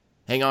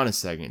 Hang on a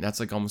second. That's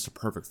like almost a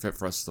perfect fit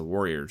for us, the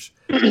Warriors.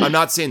 I'm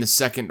not saying the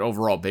second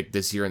overall pick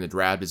this year in the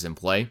draft is in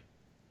play.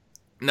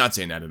 I'm not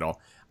saying that at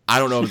all. I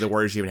don't know if the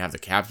Warriors even have the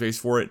cap space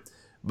for it,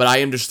 but I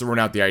am just throwing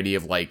out the idea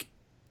of like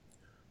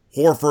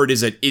Horford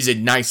is a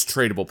nice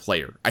tradable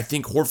player. I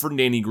think Horford and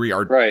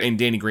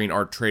Danny Green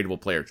are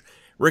tradable players.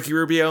 Ricky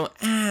Rubio,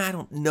 I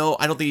don't know.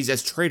 I don't think he's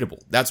as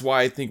tradable. That's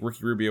why I think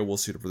Ricky Rubio will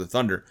suit up for the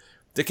Thunder.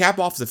 To cap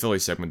off the Philly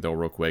segment though,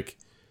 real quick.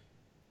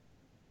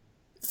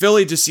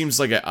 Philly just seems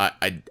like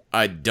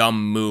a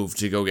dumb move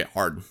to go get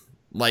Harden.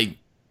 Like,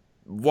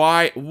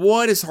 why?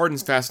 What is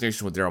Harden's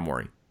fascination with Daryl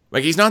Morey?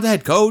 Like, he's not the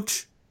head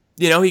coach.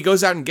 He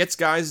goes out and gets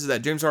guys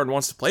that James Harden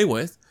wants to play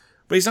with,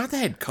 but he's not the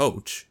head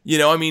coach.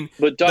 I mean,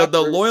 but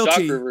the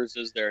loyalty. Doc Rivers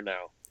is there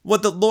now.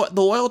 What the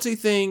loyalty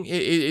thing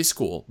is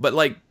cool, but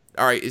like,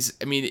 all right,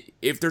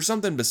 if there's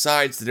something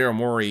besides the Daryl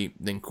Morey,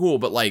 then cool.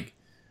 But like,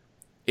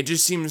 it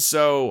just seems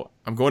so.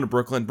 I'm going to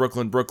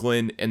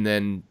Brooklyn, and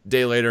then a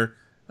day later.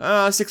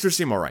 Sixers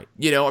seem all right.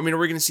 Are we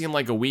going to see him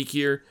like a week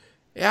here?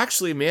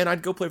 Actually, man,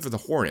 I'd go play for the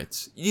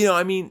Hornets.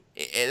 I mean,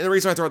 and the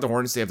reason I throw out the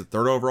Hornets, they have the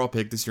 3rd overall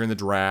pick this year in the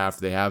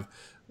draft. They have,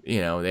 they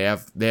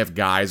have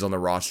guys on the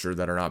roster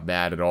that are not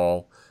bad at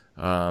all.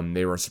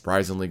 They were a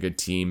surprisingly good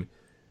team.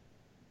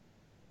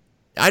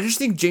 I just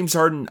think James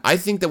Harden, I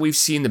think that we've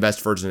seen the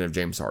best version of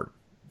James Harden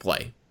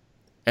play.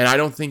 And I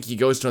don't think he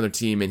goes to another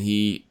team and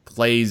he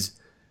plays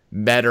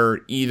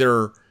better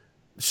either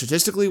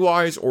statistically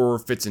wise or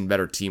fits in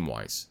better team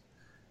wise.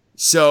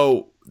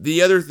 So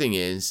the other thing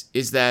is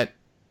that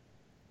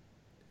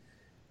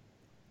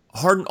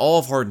Harden, all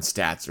of Harden's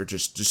stats are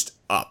just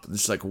up.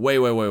 Just like way,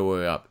 way, way,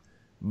 way up.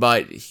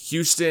 But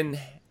Houston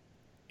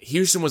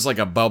was like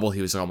a bubble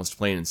he was almost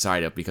playing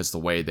inside of because of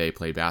the way they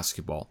play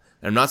basketball.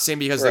 And I'm not saying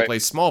because they play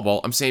small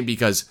ball. I'm saying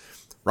because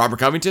Robert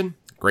Covington,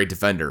 great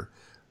defender.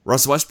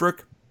 Russell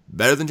Westbrook,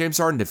 better than James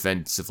Harden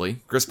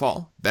defensively. Chris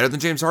Paul, better than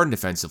James Harden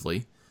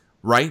defensively.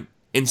 Right?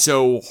 And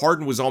so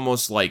Harden was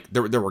almost like,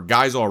 there were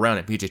guys all around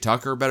it. PJ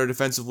Tucker better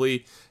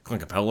defensively.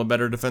 Clint Capella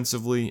better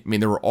defensively. I mean,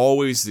 there were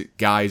always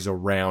guys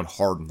around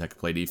Harden that could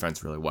play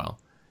defense really well.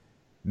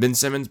 Ben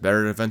Simmons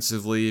better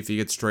defensively if he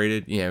gets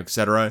traded,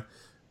 etc.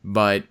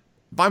 But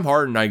if I'm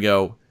Harden, I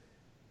go,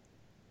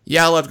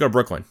 yeah, I'll have to go to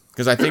Brooklyn.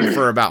 Because I think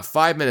for about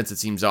 5 minutes it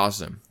seems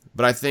awesome.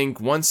 But I think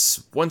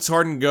once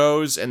Harden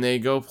goes and they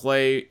go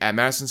play at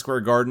Madison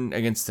Square Garden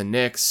against the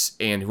Knicks,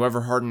 and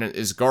whoever Harden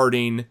is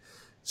guarding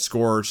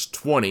scores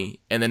 20,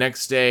 and the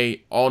next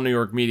day all New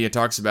York media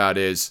talks about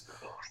is,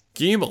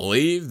 can you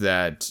believe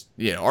that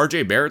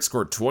RJ Barrett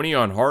scored 20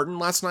 on Harden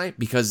last night?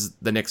 Because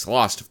the Knicks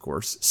lost, of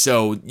course.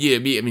 So yeah,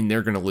 I mean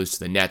they're going to lose to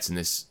the Nets in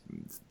this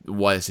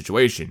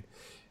situation.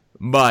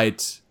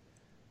 But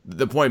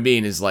the point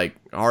being is like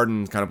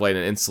Harden kind of played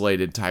an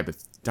insulated type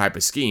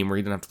of scheme where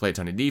he didn't have to play a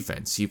ton of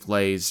defense. He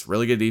plays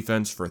really good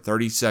defense for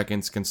 30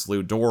 seconds against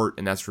Lou Dort,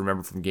 and that's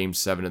remembered from Game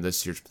 7 of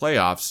this year's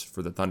playoffs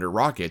for the Thunder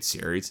Rockets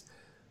series.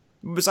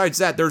 Besides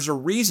that, there's a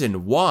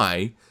reason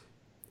why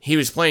he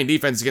was playing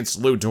defense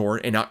against Lou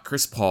Dort and not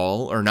Chris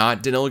Paul or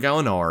not Danilo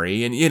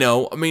Gallinari. And,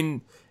 I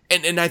mean,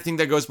 and I think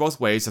that goes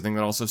both ways. I think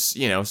that also,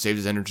 saves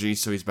his energy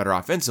so he's better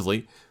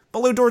offensively.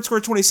 But Lou Dort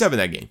scored 27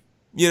 that game.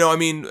 I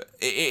mean,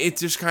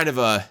 it's just kind of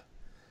a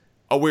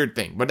weird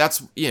thing. But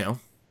that's,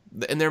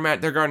 and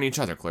they're guarding each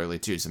other clearly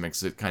too, so it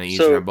makes it kind of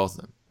easier on both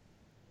of them.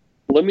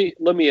 Let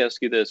me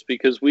ask you this,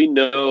 because we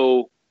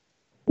know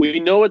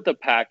what the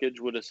package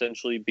would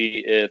essentially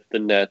be if the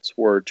Nets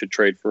were to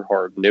trade for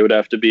Harden. It would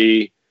have to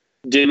be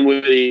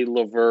Dinwiddie,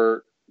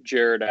 LeVert,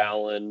 Jared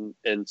Allen,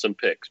 and some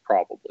picks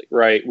probably,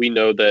 right? We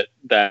know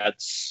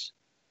that's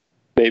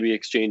maybe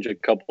exchange a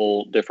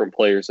couple different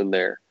players in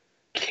there.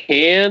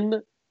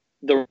 Can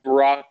the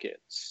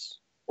Rockets,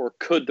 or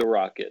could the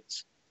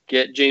Rockets,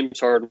 get James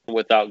Harden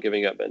without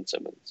giving up Ben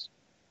Simmons?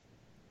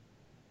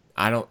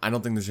 I don't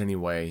think there's any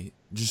way.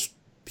 Just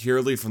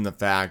purely from the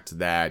fact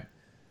that,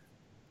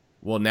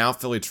 well, now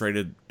Philly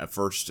traded a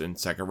first and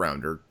second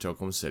rounder to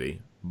Oklahoma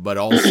City, but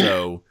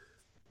also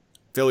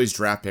Philly's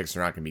draft picks are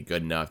not going to be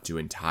good enough to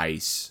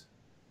entice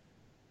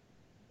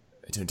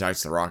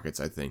the Rockets,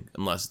 I think,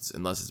 unless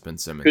it's Ben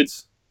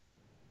Simmons.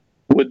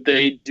 Would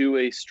they do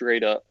a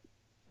straight up?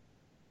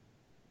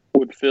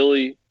 Would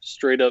Philly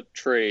straight up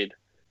trade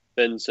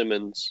Ben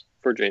Simmons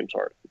for James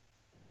Harden?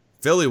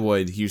 Philly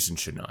would. Houston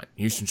should not.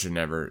 Houston should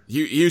never.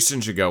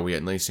 Houston should go, we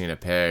at least need a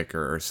pick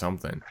or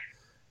something.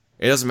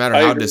 It doesn't matter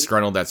how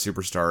disgruntled that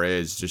superstar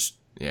is. Just,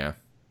 yeah.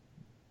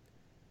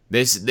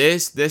 This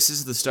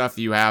is the stuff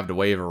you have to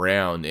wave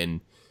around.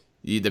 And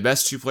the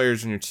best two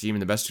players on your team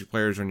and the best two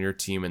players on your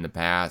team in the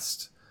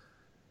past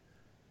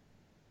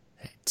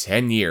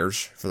 10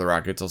 years for the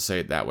Rockets, I'll say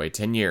it that way,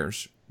 10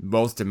 years,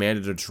 both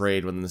demanded a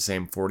trade within the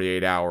same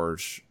 48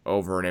 hours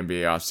over an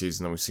NBA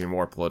offseason. And we've seen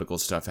more political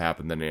stuff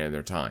happen than any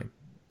other time.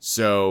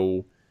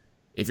 So,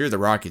 if you're the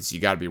Rockets, you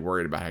got to be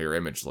worried about how your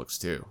image looks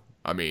too.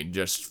 I mean,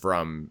 just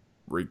for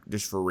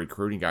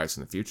recruiting guys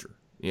in the future,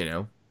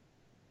 Yeah,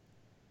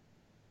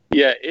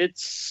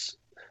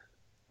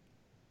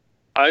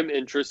 I'm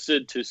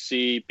interested to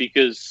see,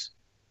 because,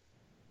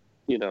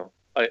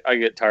 I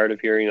get tired of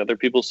hearing other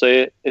people say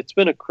it. It's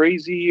been a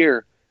crazy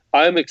year.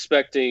 I'm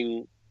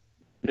expecting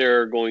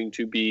there are going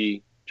to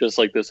be, just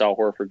like this Al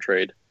Horford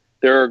trade,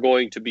 there are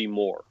going to be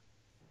more.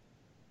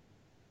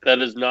 That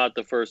is not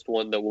the first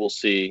one that we'll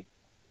see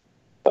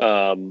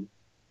for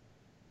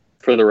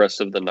the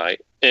rest of the night.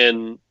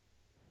 And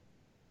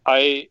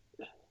here's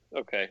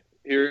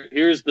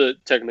the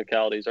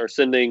technicalities. Are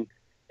sending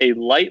a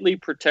lightly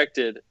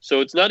protected, so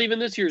it's not even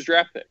this year's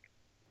draft pick.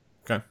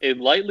 Okay. A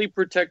lightly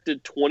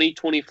protected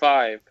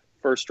 2025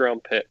 first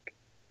round pick,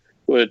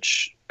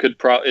 which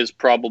is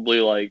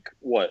probably like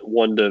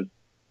 1 to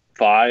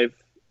 5,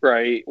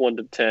 right? 1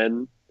 to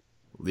 10.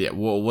 Yeah,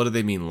 well, what do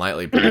they mean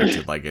lightly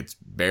protected? Like it's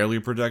barely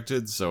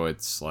protected, so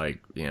it's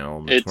like,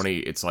 20,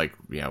 it's like,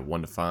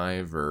 1 to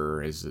 5,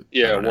 or is it?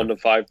 Yeah, 1 to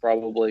 5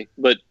 probably.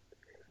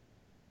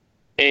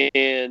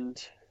 And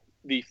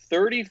the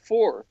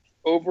 34th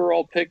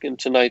overall pick in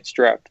tonight's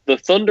draft, the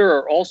Thunder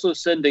are also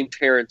sending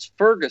Terrence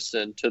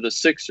Ferguson to the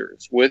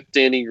Sixers with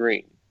Danny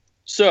Green.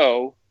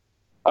 So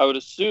I would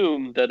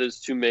assume that is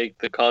to make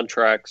the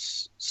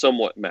contracts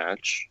somewhat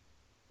match.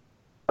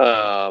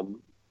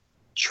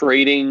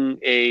 Trading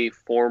a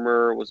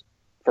former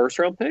first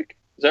round pick.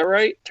 Is that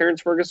right?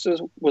 Terrence Ferguson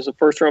was a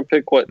first round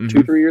pick,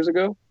 2-3 years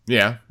ago?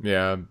 Yeah.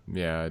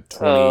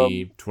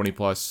 20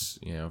 plus,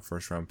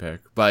 first round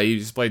pick. But he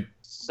just played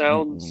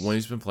when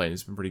he's been playing,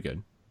 he's been pretty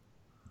good.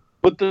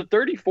 But the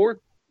 34th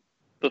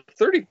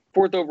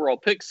overall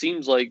pick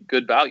seems like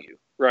good value,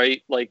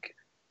 right? Like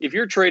if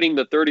you're trading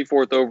the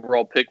 34th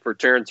overall pick for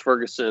Terrence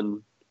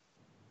Ferguson,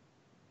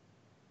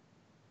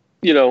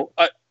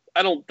 I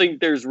don't think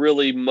there's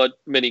really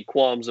many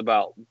qualms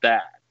about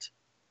that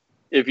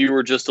if you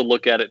were just to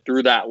look at it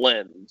through that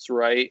lens,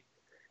 right?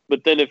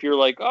 But then if you're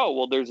like, oh,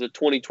 well, there's a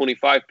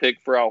 2025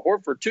 pick for Al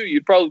Horford too,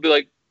 you'd probably be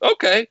like,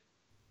 okay.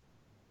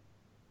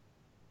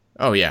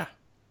 Oh, yeah.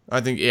 I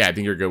think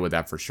you're good with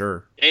that for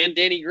sure. And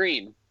Danny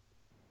Green.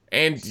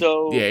 And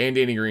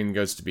Danny Green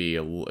goes to be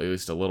at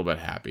least a little bit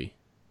happy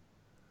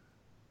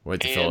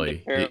with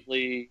Philly.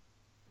 Apparently,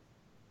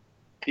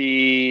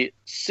 the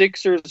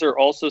Sixers are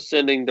also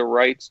sending the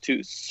rights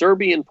to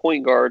Serbian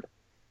point guard,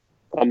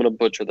 I'm going to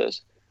butcher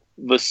this,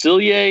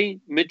 Vasilije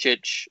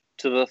Micic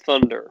to the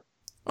Thunder.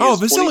 Oh,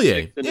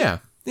 Vasilije. Yeah.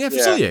 Yeah,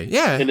 Vasilije.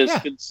 Yeah. And is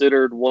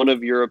considered one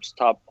of Europe's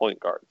top point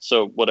guards.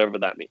 So whatever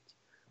that means.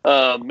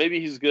 Maybe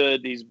he's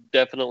good. He's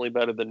definitely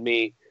better than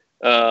me.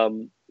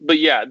 But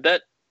yeah,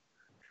 that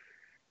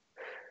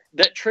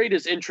trade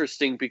is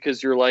interesting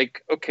because you're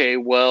like, okay,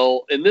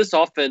 well, in this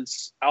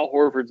offense, Al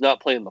Horford's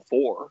not playing the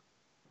 4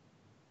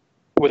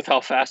 with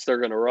how fast they're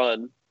going to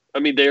run. I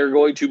mean, they are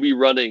going to be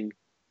running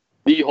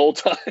the whole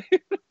time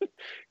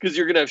because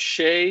you're going to have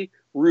Shea,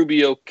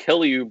 Rubio,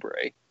 Kelly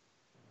Oubre.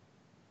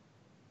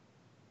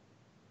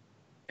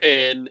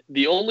 And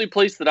the only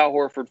place that Al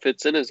Horford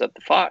fits in is at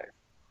the 5.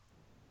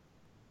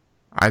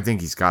 I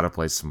think he's got to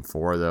play some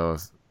 4, though.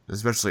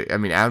 Especially, I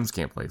mean, Adams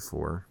can't play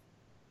 4.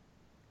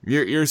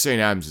 You're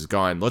saying Adams is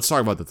gone. Let's talk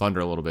about the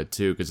Thunder a little bit,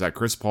 too, because that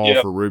Chris Paul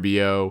for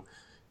Rubio,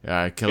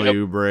 Kelly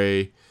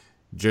Oubre,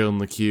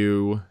 Jalen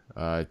LeCue,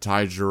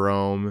 Ty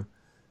Jerome.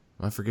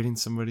 Am I forgetting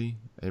somebody?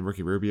 And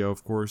Ricky Rubio,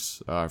 of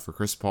course, for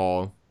Chris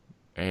Paul.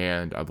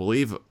 And I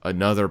believe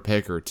another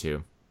pick or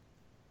 2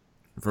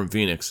 from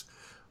Phoenix.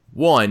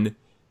 1,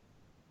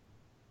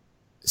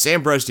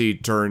 Sam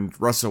Presti turned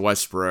Russell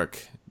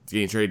Westbrook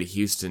getting traded to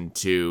Houston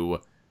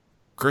to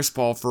Chris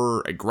Paul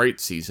for a great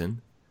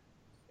season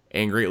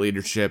and great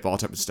leadership, all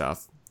type of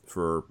stuff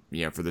for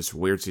this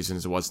weird season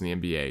as it was in the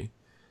NBA.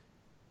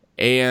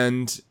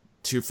 And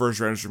 2 first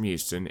rounders from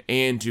Houston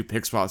and 2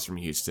 pick spots from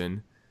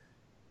Houston.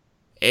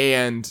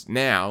 And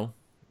now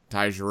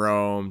Ty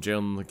Jerome,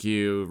 Jalen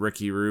LeCue,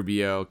 Ricky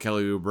Rubio,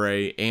 Kelly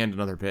Oubre, and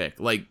another pick.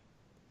 Like,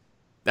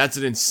 that's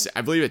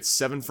I believe it's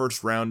 7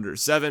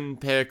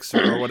 picks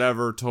or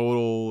whatever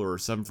total, or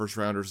 7 first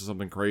rounders or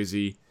something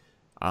crazy.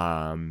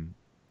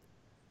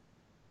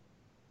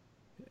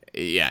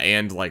 Yeah,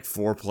 and like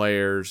 4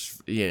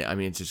 players. Yeah, I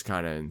mean, it's just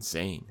kind of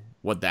insane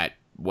what that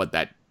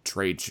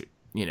trade,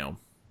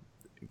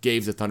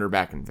 gave the Thunder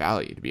back in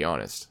value, to be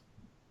honest.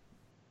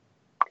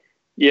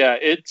 Yeah,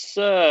 it's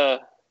that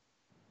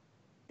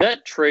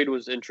trade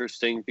was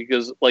interesting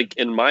because, like,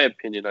 in my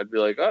opinion, I'd be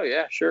like, oh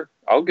yeah, sure,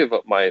 I'll give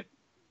up my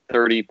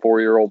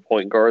 34-year-old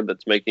point guard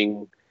that's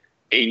making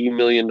 $80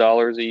 million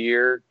a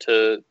year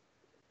to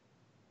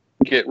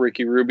get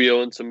Ricky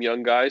Rubio and some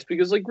young guys,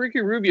 because like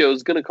Ricky Rubio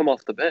is going to come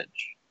off the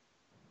bench,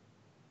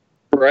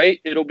 right?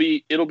 It'll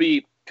be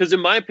because in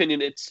my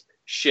opinion it's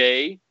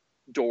Shea,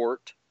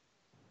 Dort,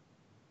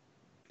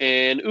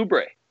 and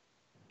Oubre,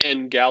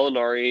 and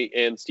Gallinari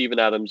and Steven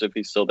Adams if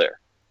he's still there.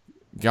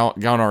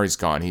 Gallinari's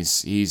gone.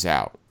 He's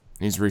out.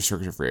 He's a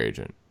restricted free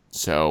agent.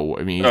 So,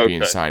 I mean, he's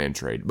being signed and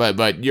trade.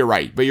 But you're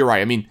right.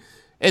 I mean,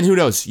 and who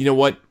knows? You know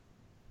what?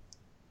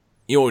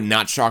 It would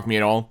not shock me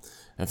at all.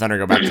 The Thunder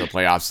go back to the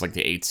playoffs like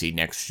the 8th seed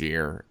next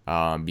year,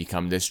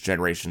 become this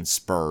generation's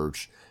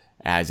Spurs,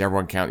 as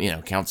everyone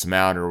counts them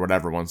out or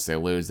whatever once they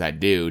lose that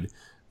dude.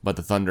 But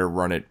the Thunder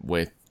run it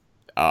with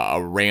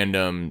a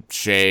random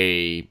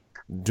Shea,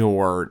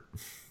 Dort,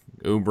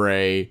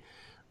 Oubre,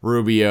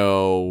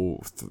 Rubio,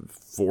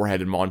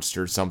 4-headed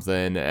monster or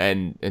something,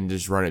 and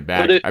just run it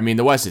back. I mean,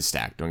 the West is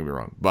stacked, don't get me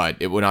wrong, but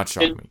it would not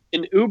shock me.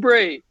 And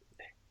Oubre,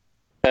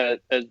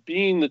 as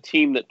being the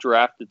team that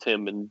drafted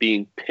him and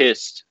being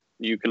pissed,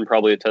 you can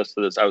probably attest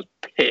to this, I was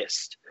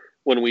pissed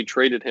when we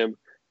traded him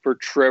for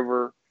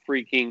Trevor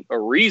freaking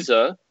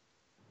Ariza.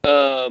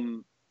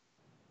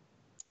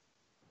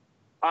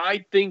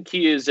 I think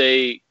he is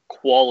a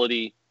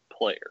quality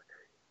player,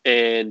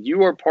 and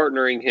you are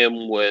partnering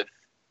him with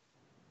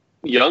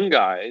young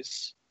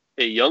guys,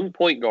 a young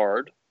point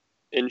guard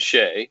in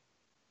Shea,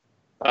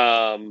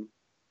 and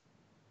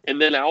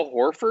then Al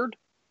Horford.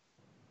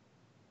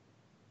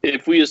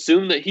 If we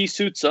assume that he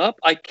suits up,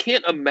 I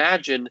can't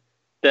imagine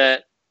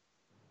that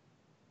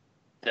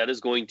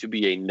is going to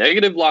be a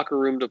negative locker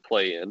room to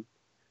play in.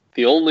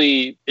 The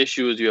only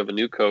issue is you have a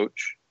new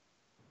coach.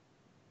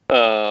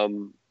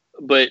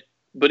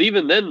 But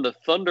even then, the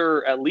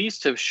Thunder at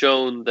least have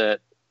shown that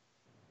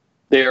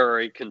they are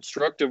a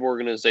constructive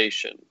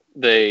organization.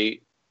 They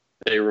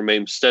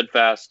remain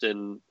steadfast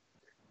in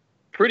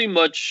pretty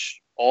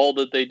much all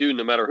that they do,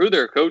 no matter who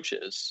their coach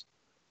is.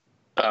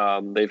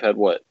 They've had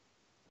what,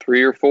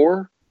 3 or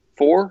 4?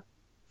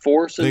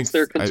 Four since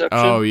their conception.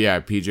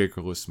 PJ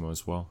Carlissimo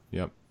as well.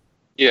 Yep.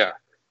 Yeah,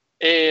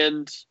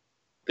 and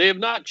they have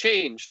not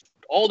changed.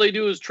 All they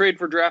do is trade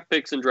for draft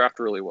picks and draft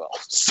really well.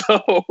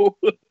 So,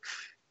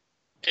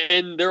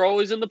 and they're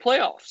always in the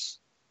playoffs.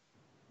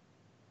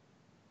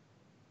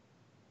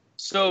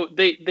 So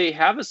they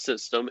have a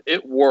system.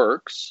 It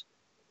works.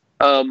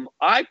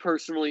 I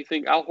personally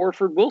think Al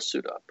Horford will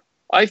suit up.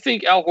 I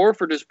think Al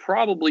Horford is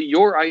probably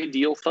your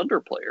ideal Thunder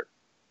player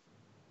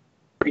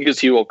because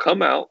he will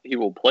come out, he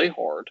will play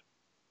hard,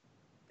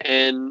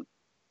 and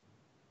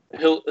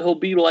he'll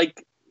be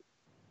like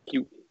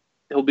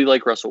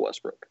Russell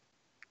Westbrook.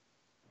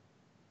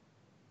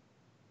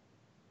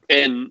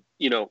 And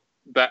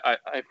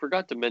I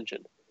forgot to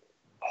mention,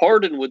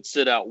 Harden would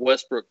sit out,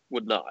 Westbrook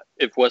would not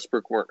if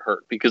Westbrook weren't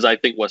hurt, because I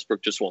think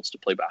Westbrook just wants to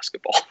play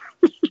basketball.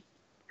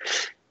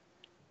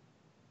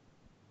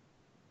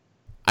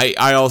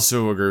 I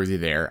also agree with you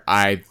there.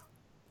 I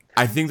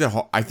think that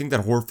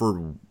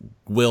Horford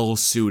will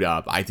suit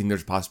up. I think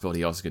there's a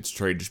possibility he also gets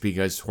traded just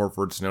because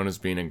Horford's known as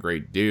being a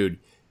great dude.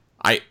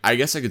 I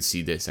guess I could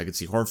see this. I could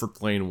see Horford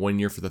playing 1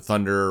 year for the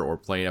Thunder or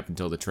playing up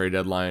until the trade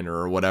deadline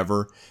or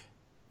whatever,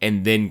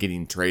 and then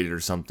getting traded or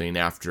something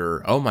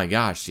after, oh my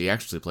gosh, he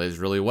actually plays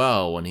really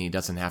well when he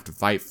doesn't have to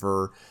fight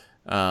for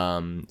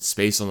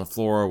space on the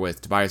floor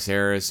with Tobias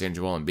Harris and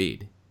Joel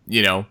Embiid.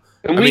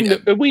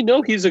 And we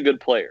know he's a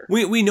good player.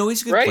 We know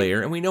he's a good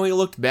player, and we know he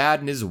looked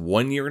bad in his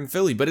 1 year in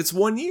Philly, but it's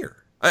 1 year.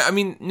 I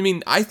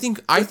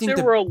think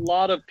there were a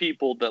lot of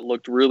people that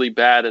looked really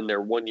bad in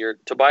their 1 year.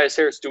 Tobias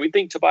Harris. Do we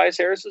think Tobias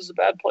Harris is a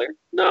bad player?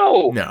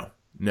 No.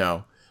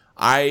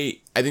 I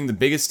think the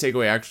biggest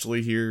takeaway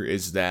actually here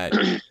is that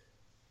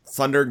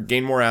Thunder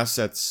gain more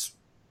assets.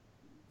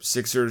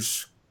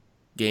 Sixers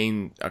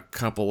gain a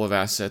couple of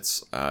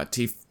assets.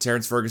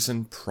 Terrence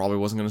Ferguson probably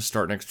wasn't going to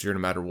start next year no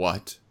matter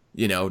what.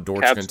 Dort's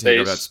going to take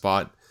over that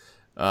spot.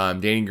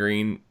 Danny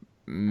Green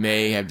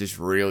may have just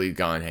really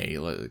gone, hey,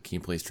 can you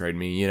please trade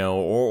me?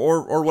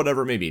 Or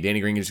whatever it may be. Danny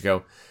Green can just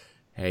go,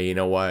 hey, you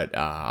know what?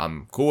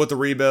 I'm cool with the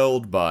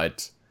rebuild,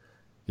 but,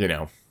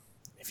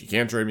 if you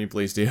can't trade me,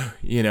 please do,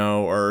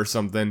 or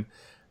something.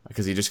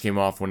 Because he just came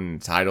off winning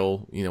the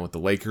title, with the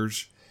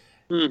Lakers.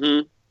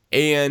 Mm-hmm.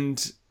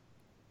 And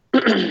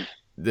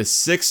the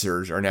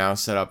Sixers are now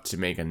set up to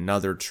make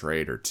another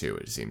trade or two,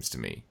 it seems to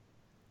me.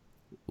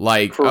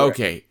 Correct.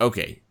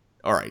 Okay.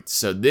 All right.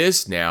 So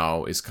this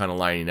now is kind of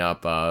lining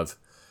up of,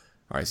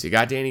 all right, so you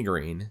got Danny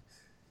Green.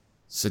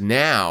 So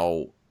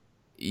now,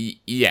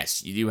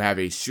 yes, you do have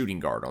a shooting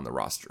guard on the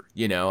roster.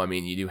 You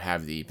do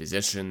have the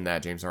position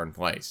that James Harden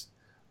plays.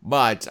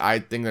 But I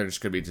think there's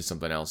going to be just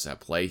something else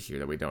at play here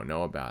that we don't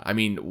know about.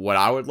 What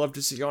I would love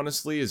to see,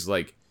 honestly, is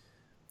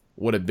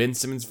would a Ben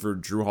Simmons for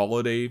Drew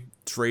Holiday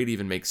trade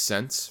even make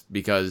sense?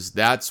 Because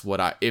that's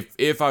what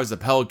if I was the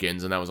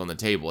Pelicans and that was on the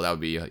table, that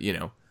would be,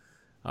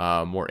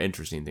 more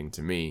interesting thing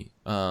to me.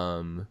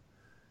 And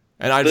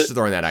I just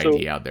throwing that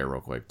idea out there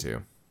real quick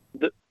too.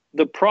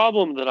 The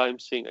problem that I'm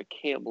seeing, I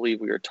can't believe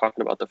we were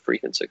talking about the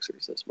freaking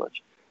Sixers this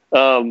much.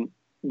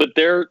 But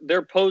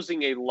they're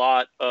posing a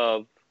lot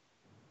of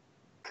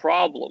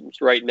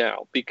problems right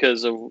now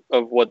because of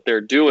what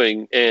they're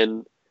doing,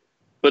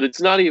 but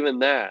it's not even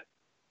that.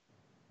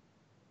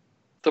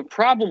 The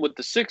problem with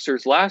the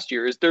Sixers last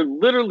year is they're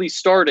literally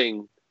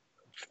starting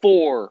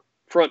 4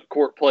 front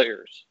court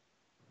players.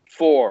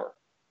 4.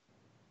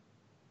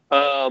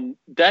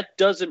 That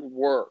doesn't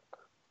work.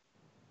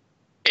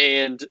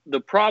 And the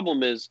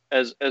problem is,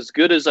 as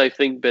good as I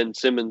think Ben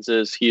Simmons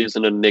is, he is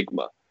an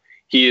enigma.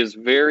 He is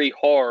very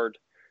hard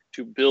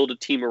to build a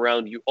team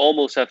around. You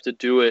almost have to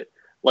do it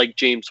like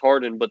James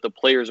Harden, but the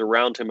players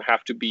around him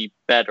have to be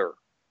better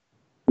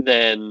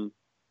than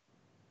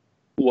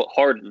what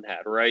Harden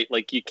had, right?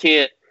 You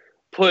can't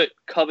put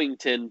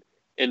Covington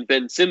and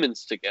Ben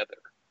Simmons together,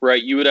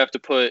 right? You would have to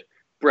put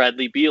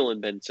Bradley Beal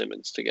and Ben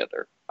Simmons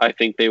together. I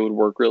think they would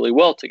work really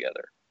well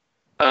together.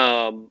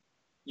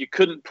 You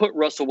couldn't put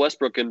Russell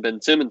Westbrook and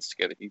Ben Simmons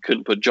together. You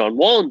couldn't put John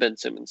Wall and Ben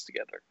Simmons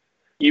together.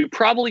 You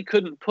probably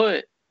couldn't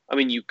put,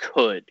 you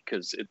could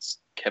because it's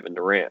Kevin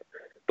Durant.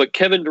 But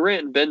Kevin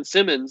Durant and Ben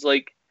Simmons,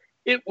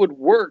 it would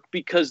work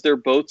because they're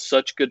both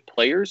such good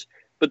players.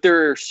 But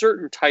there are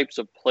certain types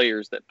of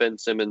players that Ben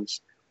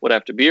Simmons would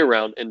have to be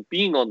around. And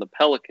being on the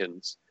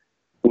Pelicans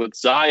with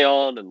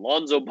Zion and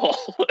Lonzo Ball,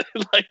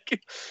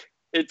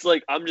 it's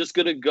I'm just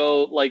going to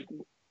go,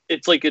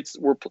 it's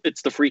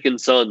the freaking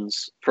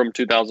Suns from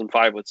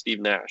 2005 with Steve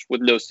Nash,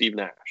 with no Steve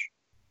Nash.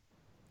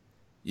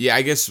 Yeah,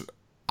 I guess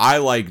I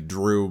like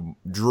Drew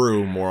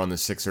more on the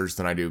Sixers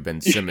than I do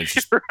Ben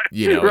Simmons. Right.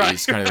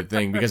 He's kind of the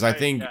thing because I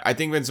think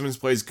Ben Simmons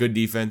plays good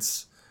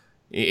defense.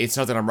 It's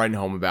not that I'm writing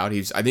home about.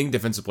 He's, I think,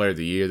 defensive player of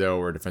the year though,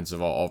 or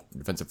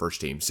defensive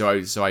first team. So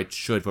I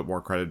should put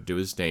more credit to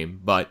his name,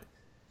 but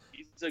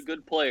he's a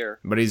good player.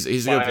 But he's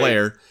a good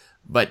player.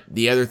 But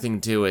the other thing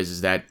too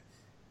is that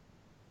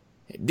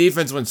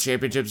defense wins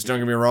championships. Don't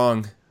get me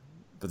wrong,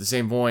 But at the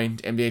same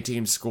point, NBA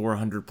teams score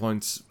 100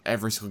 points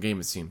every single game,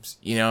 it seems.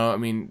 You know, I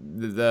mean,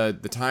 the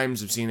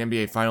times I've seen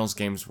NBA Finals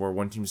games where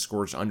one team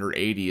scores under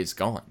 80 is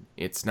gone.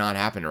 It's not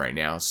happening right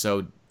now.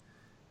 So,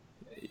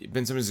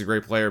 Ben Simmons is a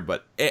great player.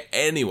 But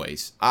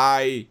anyways,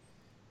 I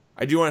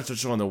do want to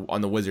touch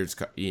on the Wizards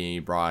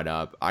you brought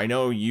up. I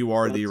know you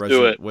are the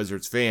resident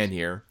Wizards fan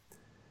here.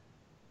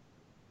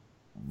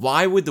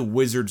 Why would the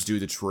Wizards do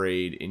the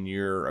trade, in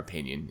your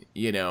opinion?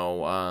 You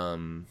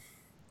know,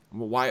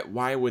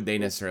 why would they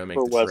necessarily make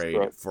the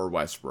trade for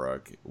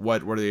Westbrook?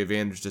 What are the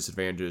advantages,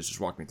 disadvantages?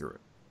 Just walk me through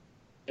it.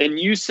 And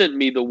you sent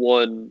me the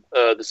one,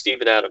 the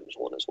Steven Adams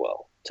one as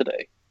well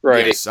today,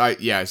 right? Yes,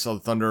 I saw the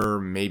Thunder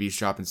maybe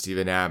shopping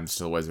Steven Adams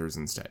to the Wizards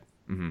instead.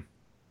 Mm-hmm.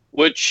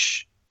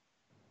 Which,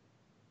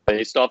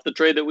 based off the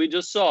trade that we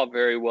just saw,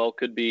 very well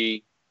could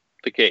be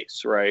the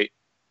case, right?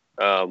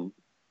 So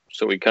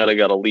we kind of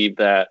got to leave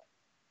that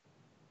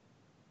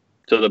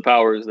to the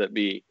powers that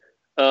be.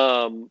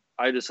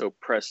 I just hope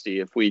Presti,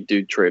 if we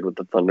do trade with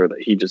the Thunder, that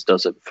he just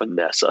doesn't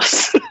finesse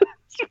us.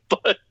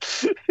 But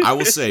I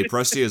will say,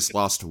 Presti has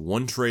lost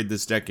one trade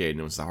this decade, and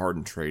it was the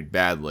Harden trade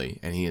badly,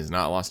 and he has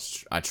not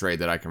lost a trade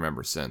that I can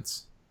remember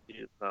since. He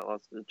has not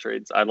lost the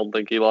trades. I don't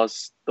think he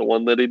lost the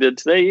one that he did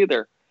today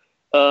either.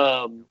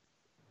 But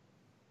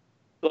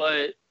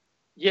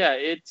yeah,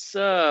 it's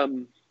I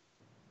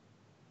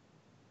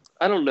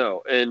don't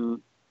know. And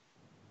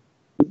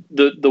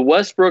the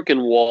Westbrook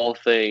and Wall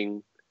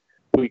thing,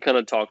 we kind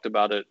of talked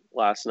about it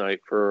last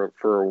night for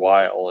a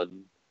while,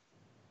 and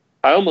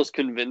I almost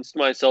convinced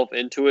myself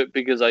into it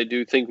because I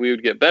do think we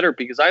would get better,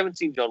 because I haven't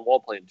seen John Wall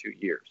play in 2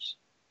 years.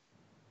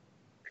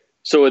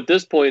 So at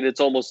this point,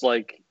 it's almost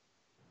like,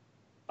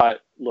 I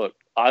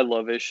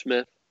love Ish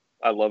Smith.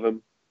 I love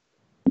him.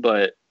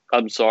 But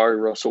I'm sorry,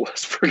 Russell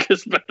Westbrook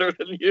is better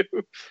than you.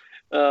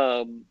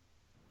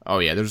 Oh,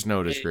 yeah, there's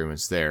no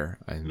disagreements there.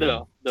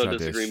 No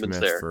disagreements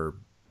there. For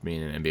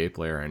being an NBA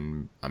player,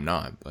 and I'm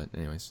not, but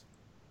anyways.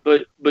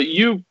 But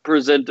you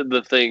presented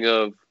the thing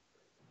of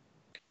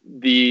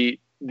the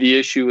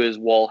issue is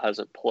Wall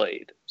hasn't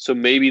played. So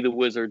maybe the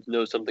Wizards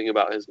know something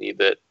about his knee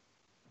that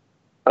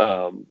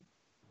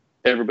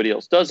everybody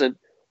else doesn't.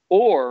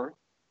 Or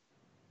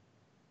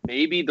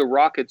maybe the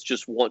Rockets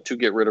just want to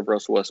get rid of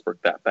Russell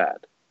Westbrook that bad.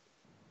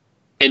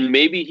 And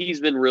maybe he's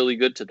been really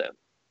good to them,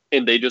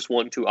 and they just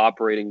want to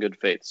operate in good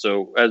faith.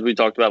 So as we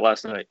talked about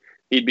last night,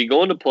 he'd be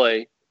going to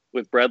play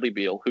with Bradley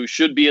Beal, who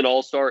should be an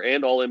all-star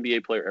and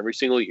all-NBA player every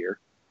single year.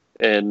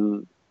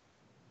 And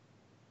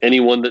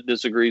anyone that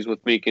disagrees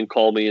with me can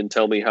call me and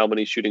tell me how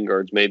many shooting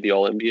guards made the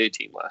All-NBA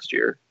team last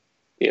year.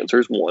 The answer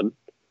is 1.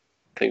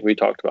 I think we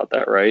talked about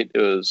that, right? It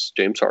was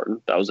James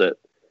Harden. That was it.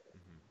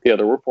 The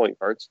other were point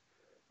guards.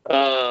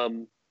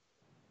 And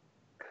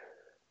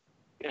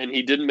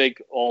he didn't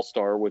make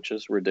All-Star, which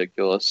is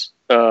ridiculous.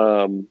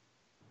 But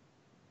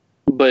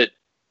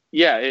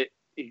yeah,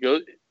 he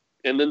goes,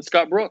 and then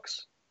Scott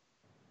Brooks.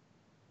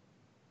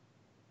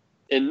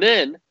 And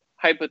then,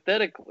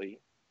 hypothetically,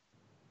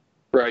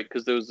 right,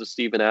 because there was the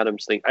Steven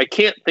Adams thing. I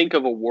can't think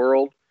of a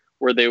world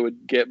where they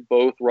would get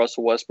both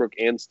Russell Westbrook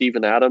and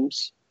Steven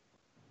Adams.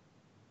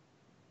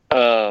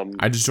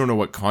 I just don't know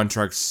what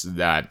contracts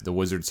that the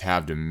Wizards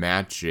have to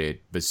match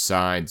it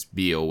besides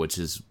Beal, which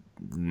is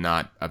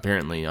not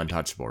apparently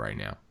untouchable right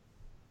now.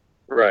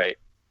 Right,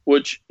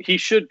 which he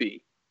should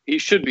be. He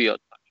should be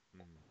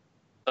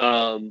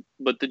untouchable.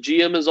 But the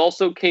GM has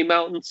also came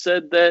out and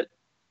said that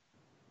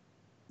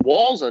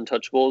Wall's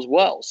untouchable as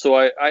well. So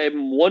I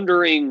am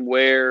wondering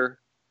where,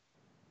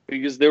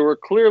 because there were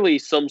clearly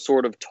some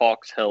sort of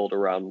talks held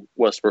around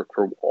Westbrook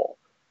for Wall.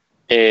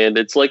 And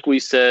it's like we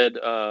said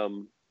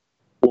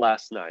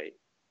last night.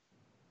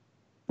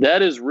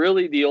 That is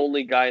really the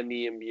only guy in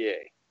the NBA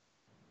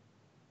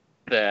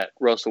that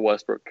Russell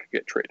Westbrook could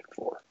get traded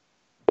for,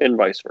 and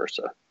vice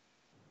versa.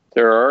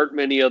 There aren't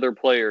many other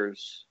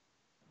players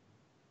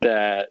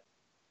that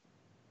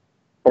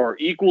are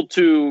equal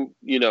to,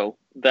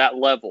 that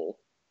level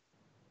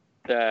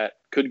that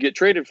could get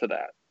traded for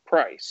that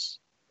price.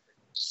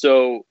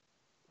 So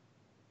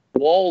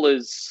Wall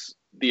is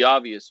the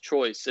obvious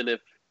choice. And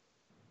if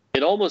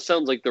it almost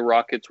sounds like the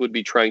Rockets would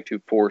be trying to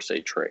force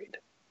a trade,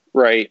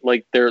 right?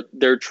 Like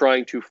they're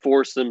trying to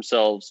force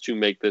themselves to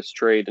make this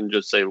trade and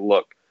just say,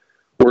 look,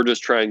 we're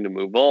just trying to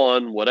move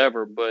on,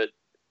 whatever. But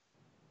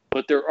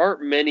there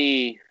aren't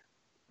many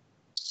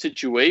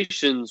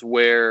situations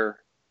where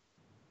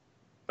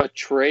a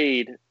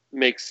trade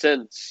makes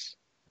sense.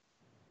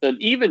 An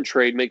even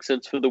trade makes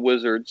sense for the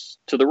Wizards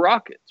to the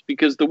Rockets,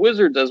 because the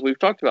Wizards, as we've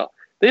talked about,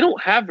 they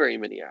don't have very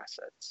many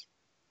assets.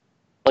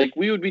 Like,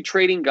 we would be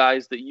trading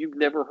guys that you've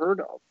never heard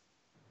of.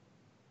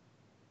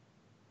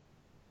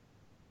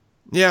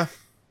 Yeah.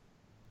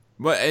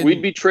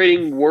 We'd be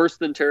trading worse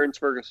than Terrence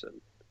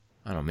Ferguson.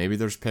 I don't know. Maybe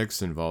there's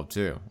picks involved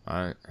too.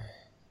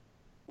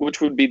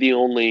 Which would be the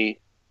only.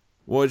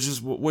 Well,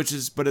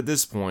 but at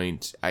this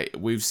point,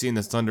 we've seen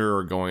the Thunder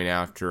are going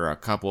after a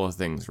couple of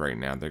things right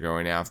now. They're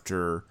going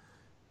after,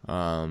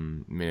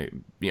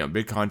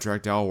 big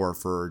contract Al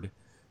Horford.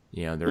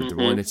 They're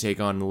willing to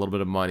take on a little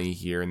bit of money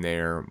here and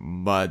there,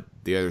 but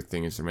the other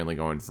thing is they're mainly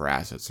going for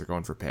assets. They're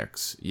going for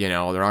picks. They're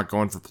not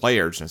going for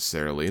players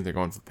necessarily. They're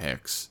going for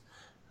picks.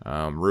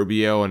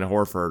 Rubio and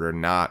Horford are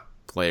not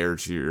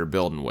players you're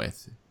building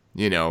with,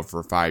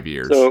 for 5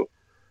 years. So,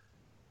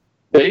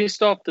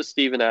 based off the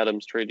Steven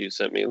Adams trade you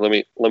sent me, let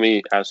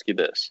me ask you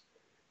this.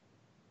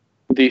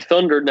 The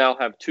Thunder now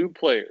have 2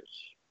 players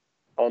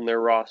on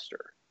their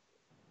roster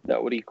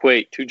that would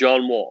equate to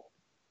John Wall.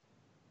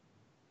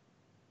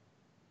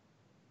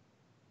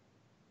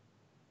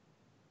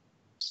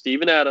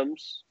 Steven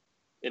Adams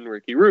and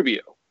Ricky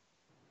Rubio.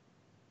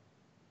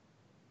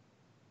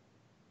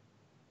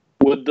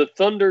 Would the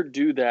Thunder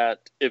do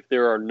that if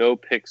there are no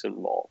picks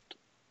involved?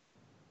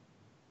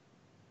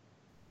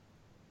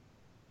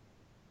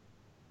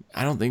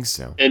 I don't think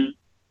so.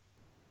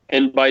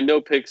 And by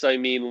no picks, I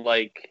mean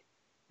like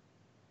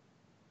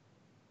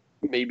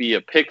maybe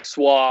a pick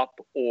swap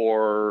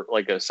or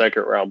like a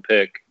second round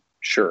pick,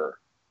 sure.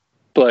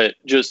 But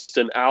just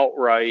an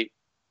outright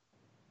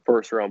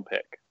first round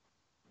pick.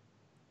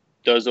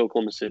 Does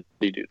Oklahoma City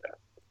do that?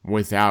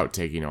 Without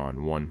taking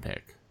on one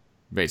pick,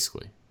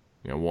 basically.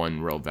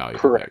 One real valuable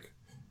Correct. pick.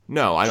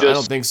 No, I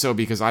don't think so,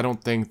 because I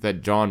don't think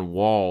that John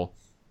Wall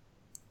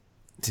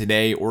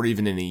today or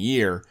even in a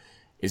year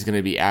is going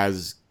to be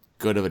as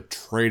good of a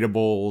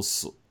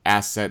tradable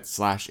asset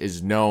 /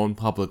 is known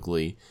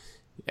publicly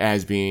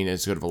as being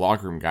as good of a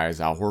locker room guy as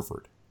Al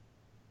Horford.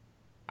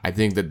 I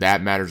think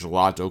that matters a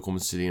lot to Oklahoma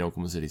City and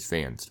Oklahoma City's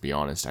fans, to be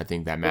honest. I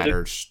think that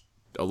matters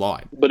a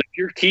lot. But if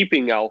you're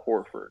keeping Al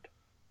Horford,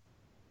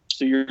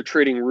 so you're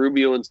trading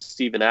Rubio and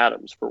Steven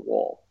Adams for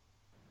Wall.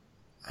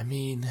 I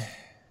mean,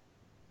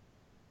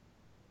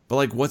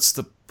 but what's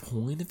the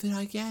point of it,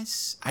 I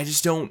guess? I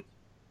just don't.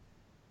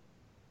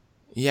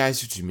 Yeah, I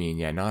see what you mean.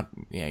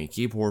 You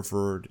keep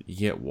Horford, you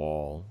get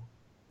Wall.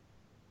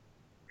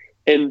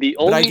 And the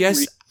only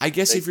But I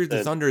guess if you're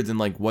the Thunder, then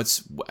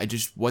what's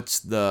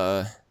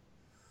the?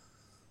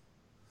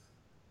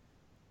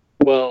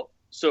 Well,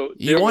 so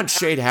you want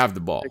Shea to have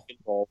the ball,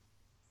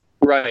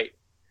 right?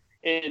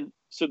 And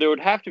so there would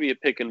have to be a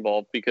pick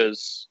involved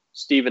because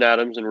Steven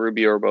Adams and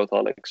Rubio are both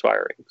on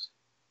expirings.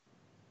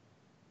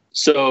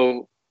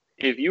 So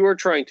if you are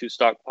trying to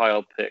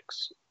stockpile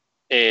picks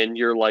and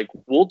you're like,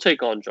 we'll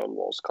take on John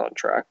Wall's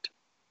contract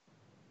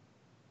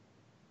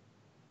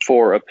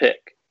for a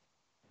pick,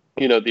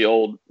 the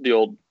old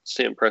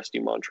Sam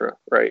Presti mantra,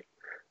 right?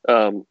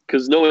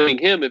 Because knowing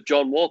him, if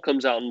John Wall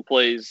comes out and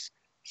plays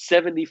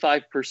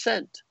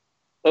 75%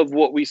 of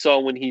what we saw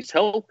when he's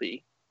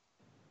healthy,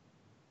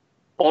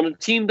 on a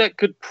team that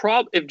could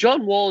if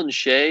John Wall and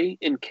Shea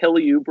and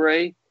Kelly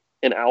Oubre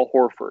and Al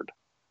Horford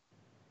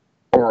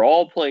are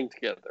all playing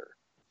together,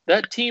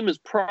 that team is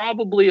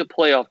probably a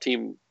playoff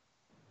team,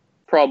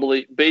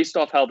 probably based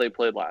off how they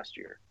played last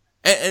year.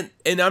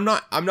 And I'm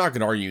not going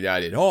to argue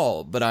that at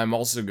all, but I'm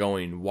also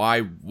going,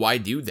 why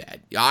do that?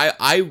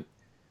 I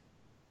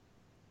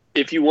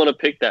if you want to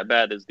pick that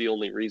bad is the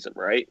only reason,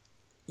 right?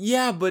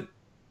 Yeah, but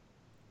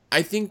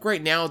I think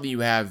right now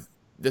that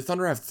the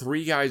Thunder have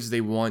 3 guys they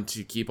want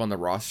to keep on the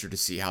roster to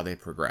see how they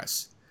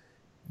progress.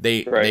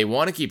 They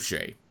want to keep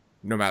Shea,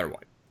 no matter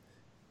what.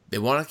 They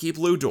want to keep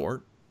Lou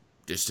Dort.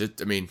 He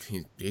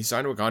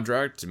signed to a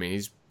contract.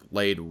 He's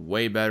played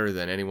way better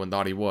than anyone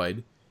thought he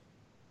would.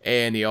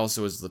 And he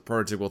also is the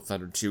prototypical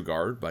Thunder 2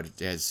 guard, but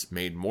has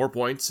made more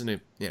points and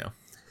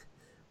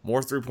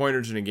more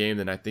 3-pointers in a game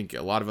than I think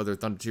a lot of other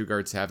Thunder 2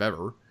 guards have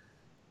ever.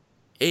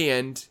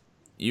 And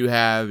you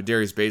have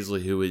Darius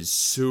Bazley, who is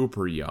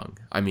super young.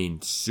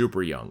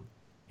 Super young.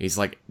 He's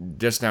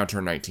just now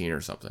turned 19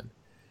 or something,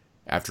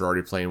 after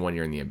already playing 1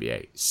 year in the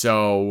NBA.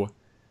 So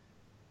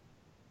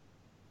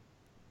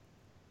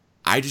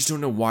I just don't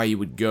know why you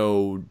would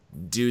go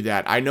do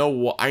that. I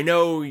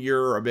know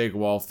you're a big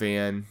Wall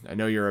fan. I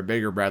know you're a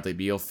bigger Bradley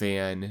Beal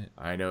fan.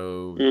 I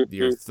know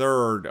you're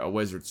third a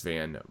Wizards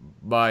fan.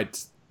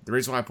 But the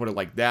reason why I put it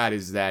like that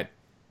is that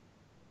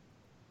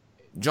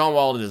John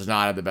Wall does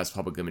not have the best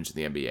public image in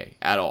the NBA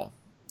at all.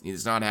 He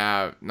does not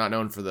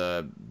known for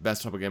the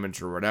best public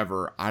image or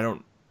whatever. I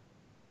don't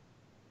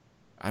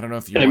know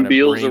if you want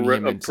to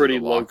bring him into a pretty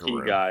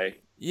low-key guy.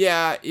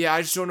 Yeah,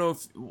 I just don't know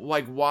if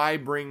why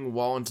bring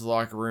Wall into the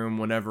locker room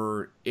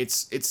whenever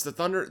it's the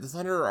Thunder. The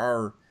Thunder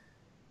are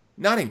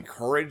not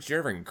encouraged. You're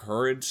never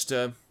encouraged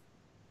to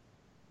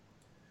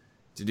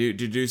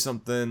do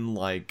something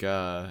like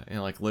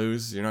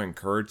lose. You're not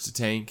encouraged to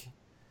tank,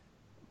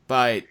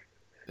 but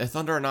the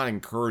Thunder are not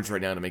encouraged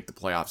right now to make the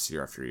playoffs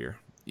year after year.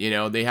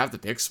 They have the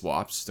pick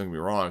swaps, don't get me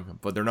wrong,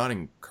 but they're not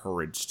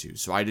encouraged to.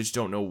 So I just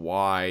don't know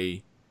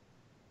why.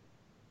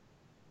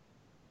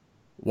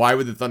 Why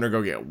would the Thunder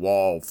go get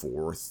Wall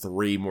for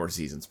 3 more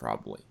seasons,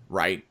 probably,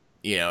 right?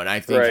 And I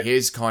think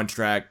his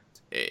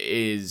contract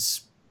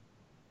is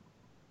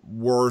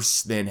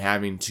worse than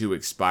having 2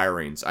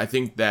 expirings. I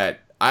think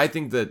that,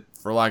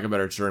 for lack of a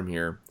better term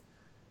here,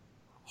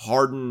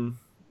 Harden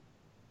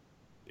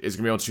is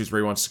going to be able to choose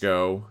where he wants to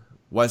go.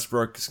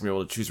 Westbrook is going to be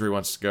able to choose where he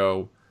wants to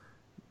go.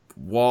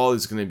 Wall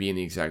is going to be in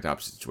the exact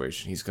opposite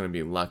situation. He's going to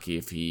be lucky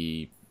if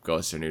he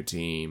goes to a new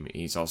team.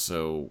 He's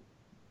also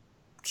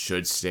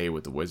should stay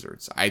with the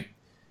Wizards. I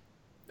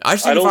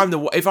just think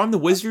if I'm the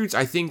Wizards,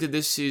 I think that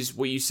this is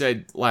what you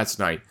said last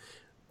night.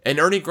 An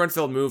Ernie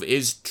Grunfeld move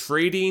is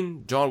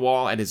trading John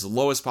Wall at his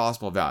lowest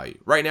possible value.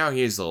 Right now,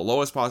 he is the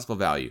lowest possible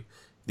value.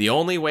 The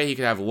only way he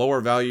could have lower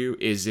value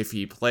is if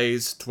he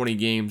plays 20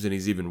 games and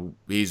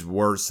he's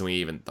worse than we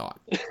even thought,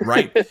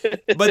 right?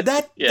 But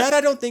that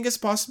I don't think is a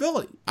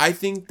possibility. I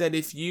think that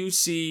if you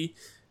see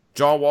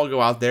John Wall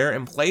go out there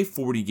and play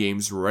 40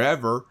 games or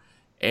whatever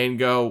and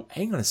go,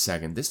 hang on a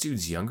second, this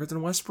dude's younger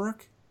than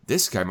Westbrook?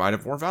 This guy might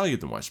have more value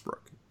than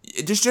Westbrook.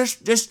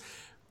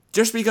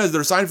 Just because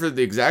they're signed for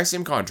the exact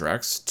same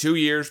contracts, 2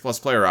 years plus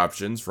player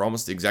options for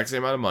almost the exact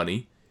same amount of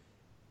money,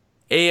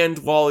 and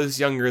Wall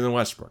is younger than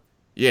Westbrook.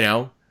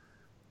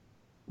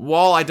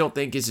 Wall I don't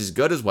think is as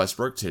good as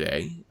Westbrook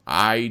today.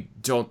 I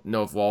don't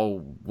know if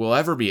Wall will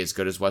ever be as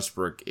good as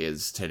Westbrook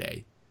is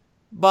today.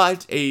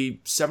 But a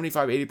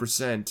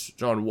 75-80%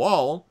 John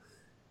Wall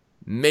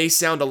may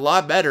sound a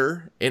lot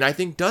better, and I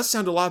think does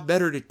sound a lot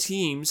better to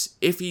teams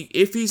if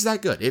he's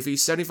that good. If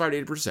he's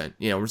 75-80%.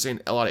 We're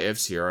saying a lot of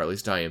ifs here, or at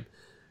least I am.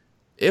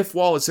 If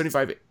Wall is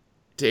 75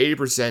 to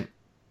 80%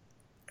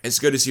 as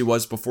good as he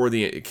was before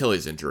the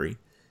Achilles injury,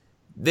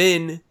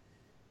 then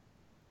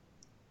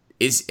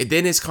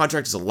his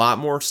contract is a lot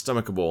more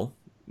stomachable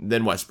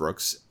than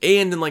Westbrook's.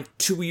 And in like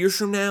 2 years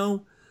from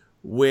now,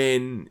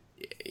 when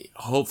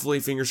hopefully,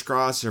 fingers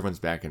crossed, everyone's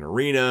back in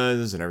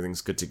arenas and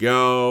everything's good to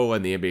go,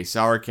 and the NBA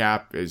salary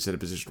cap is in a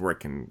position where it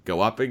can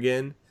go up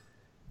again,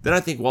 then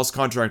I think Wall's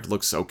contract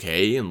looks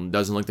okay and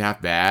doesn't look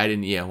that bad.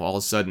 And all of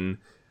a sudden,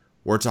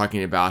 we're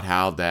talking about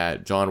how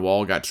that John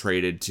Wall got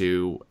traded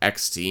to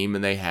X team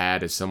and they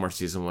had a summer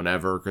season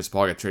whenever Chris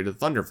Paul got traded to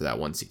Thunder for that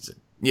one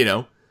season.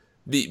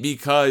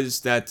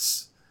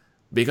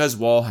 Because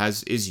Wall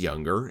is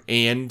younger,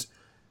 and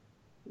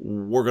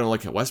we're going to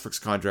look at Westbrook's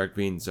contract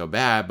being so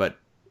bad, but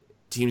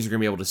teams are going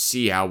to be able to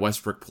see how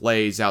Westbrook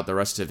plays out the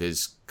rest of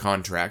his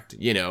contract,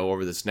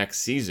 over this next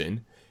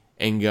season,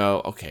 and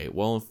go, okay,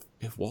 well,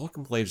 if Wall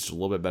can play just a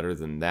little bit better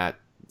than that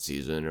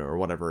season or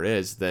whatever it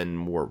is,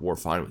 then we're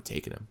fine with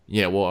taking him.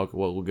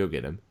 We'll go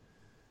get him.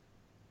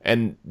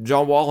 And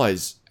John Wall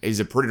is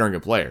a pretty darn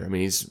good player. I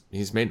mean,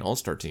 he's made an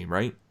All-Star team,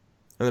 right?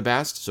 In the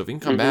past, so if he can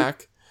come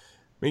back,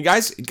 I mean,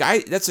 guys,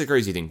 that's a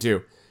crazy thing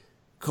too.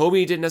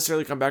 Kobe didn't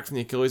necessarily come back from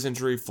the Achilles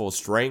injury full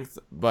strength,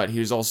 but he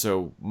was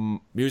also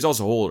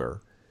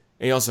older,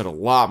 and he also had a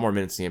lot more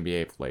minutes in the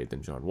NBA played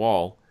than John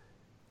Wall.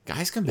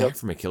 Guys come back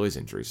from Achilles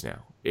injuries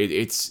now.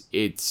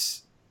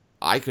 It's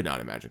I could not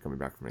imagine coming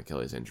back from an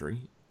Achilles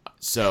injury.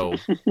 So,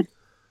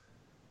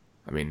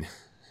 I mean,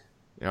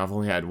 I've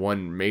only had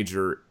one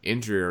major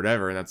injury or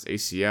whatever, and that's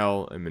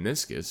ACL and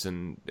meniscus,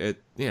 and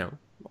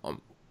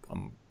I'm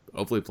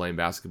hopefully playing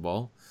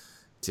basketball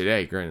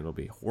today. Granted, it'll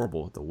be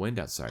horrible with the wind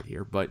outside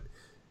here, but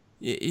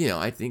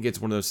I think it's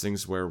one of those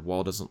things where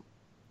Wall doesn't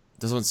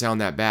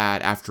sound that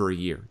bad after a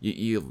year.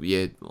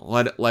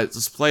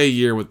 Let's play a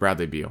year with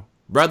Bradley Beal.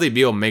 Bradley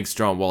Beal makes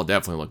John Wall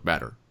definitely look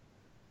better.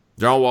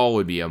 John Wall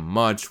would be a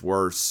much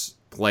worse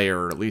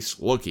player, at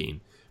least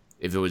looking,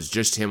 if it was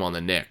just him on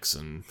the Knicks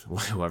and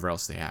whoever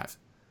else they have.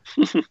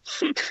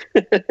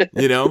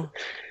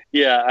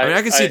 Yeah.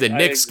 I can see the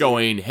Knicks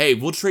going, hey,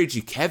 we'll trade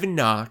you Kevin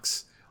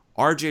Knox,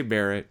 RJ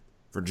Barrett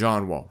for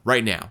John Wall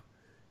right now.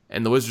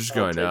 And the Wizards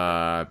going,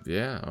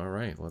 yeah, all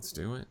right, let's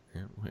do it.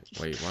 Yeah,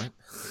 wait, what?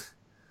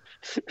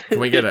 Can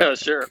we get a...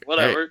 sure,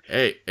 whatever.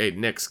 Hey,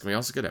 Knicks, can we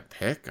also get a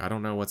pick? I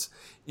don't know what's...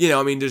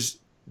 there's...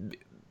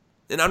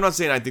 And I'm not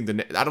saying I don't think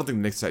the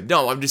Knicks said...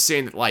 No, I'm just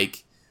saying that,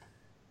 like,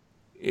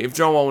 if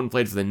John Wall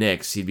played for the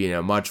Knicks, he'd be in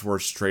a much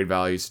worse trade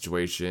value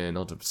situation,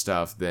 all type of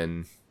stuff,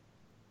 than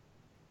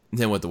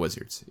with the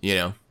Wizards.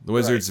 The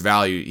Wizards'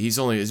 value, his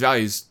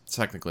value is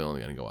technically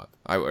only going to go up.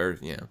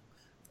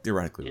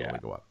 Theoretically will only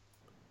go up.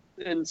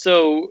 And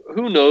so,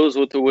 who knows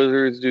what the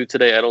Wizards do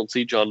today? I don't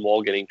see John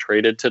Wall getting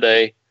traded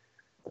today.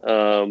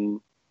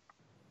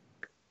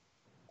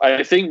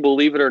 I think,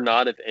 believe it or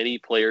not, if any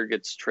player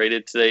gets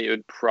traded today, it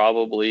would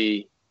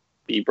probably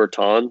be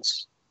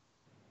Bertans,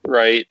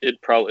 right?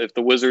 If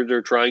the Wizards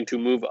are trying to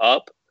move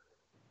up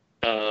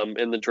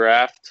in the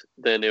draft,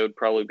 then it would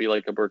probably be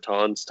like a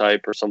Bertans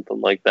type or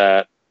something like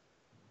that,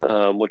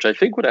 which I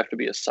think would have to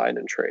be a sign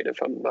and trade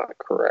if I'm not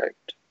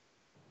correct.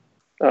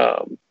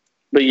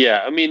 But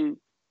yeah, I mean,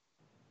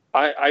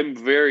 I'm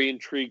very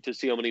intrigued to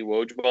see how many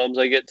Woj bombs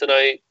I get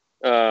tonight.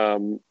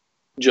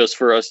 Just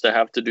for us to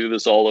have to do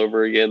this all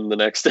over again the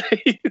next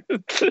day.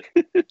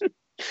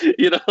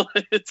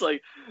 It's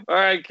like, all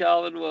right,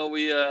 Calvin, well,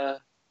 we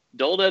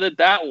don't edit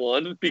that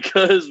one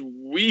because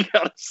we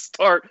got to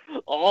start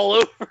all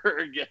over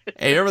again.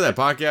 Hey, remember that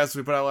podcast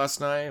we put out last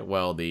night?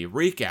 Well, the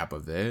recap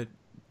of the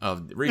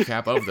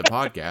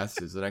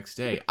podcast is the next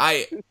day.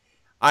 I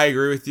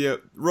agree with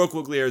you. Real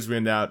quickly as we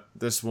end out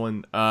this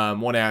one,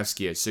 want to ask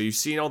you. So you've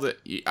seen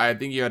I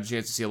think you had a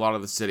chance to see a lot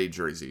of the City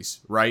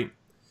jerseys, right?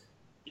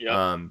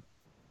 Yeah.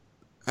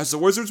 Has the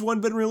Wizards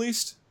one been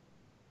released?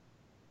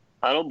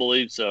 I don't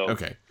believe so.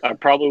 Okay. I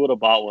probably would have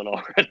bought one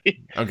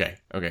already. Okay.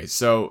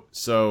 So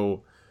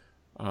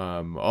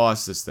I'll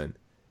ask this then.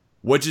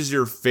 Which is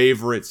your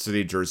favorite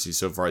city jersey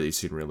so far that you've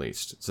seen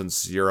released,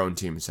 since your own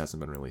team hasn't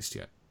been released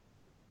yet?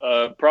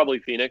 Probably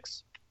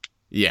Phoenix.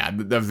 Yeah,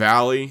 the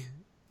Valley.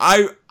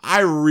 I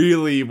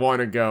really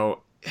want to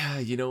go,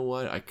 you know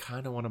what? I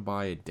kind of want to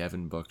buy a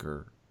Devin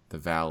Booker, the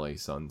Valley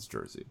Suns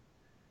jersey.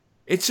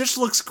 It just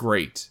looks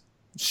great.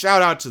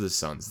 Shout out to the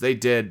Suns. They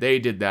did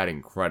that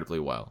incredibly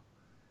well.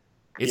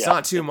 It's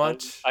not too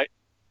much.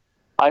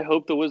 I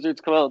hope the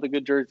Wizards come out with the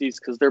good jerseys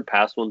because their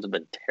past ones have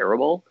been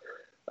terrible.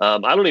 I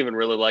don't even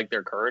really like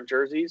their current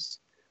jerseys,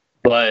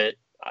 but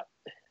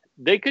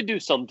they could do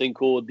something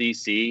cool with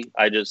DC.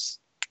 I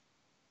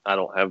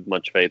don't have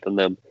much faith in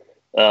them.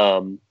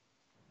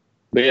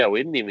 But yeah, we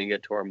didn't even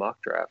get to our mock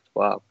draft.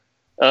 Wow.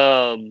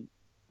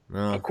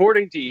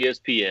 According to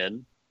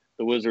ESPN,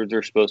 the Wizards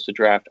are supposed to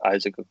draft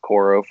Isaac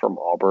Okoro from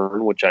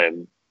Auburn, which I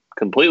am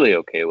completely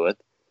okay with.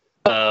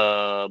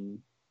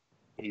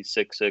 He's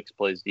 6'6",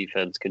 plays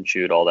defense, can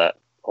shoot, all that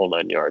whole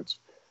 9 yards.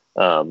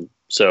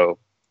 So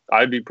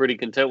I'd be pretty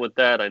content with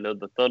that. I know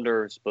the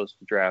Thunder are supposed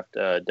to draft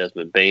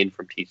Desmond Bane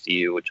from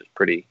TCU, which is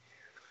pretty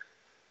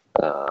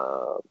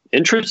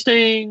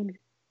interesting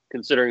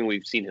considering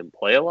we've seen him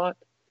play a lot.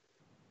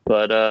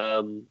 But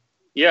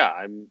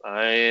yeah,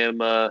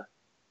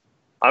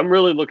 I'm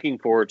really looking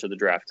forward to the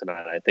draft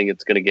tonight. I think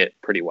it's going to get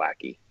pretty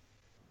wacky.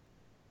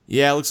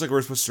 Yeah, it looks like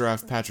we're supposed to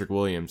draft Patrick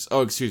Williams.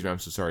 Oh, excuse me, I'm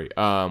so sorry.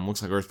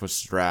 Looks like we're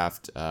supposed to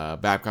draft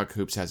Babcock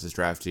Hoops has us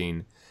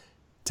drafting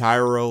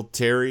Tyrell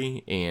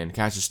Terry and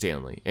Cassius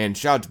Stanley. And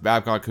shout out to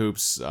Babcock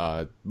Hoops.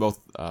 Both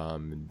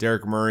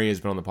Derek Murray has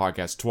been on the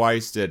podcast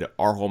twice, did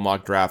our whole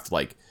mock draft,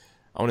 like,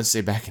 I want to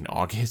say back in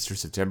August or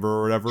September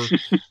or whatever.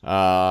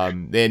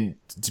 And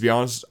to be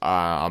honest,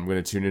 I'm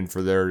going to tune in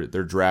for their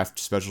draft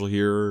special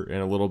here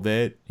in a little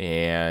bit.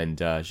 And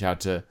shout out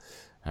to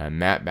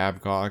Matt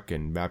Babcock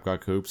and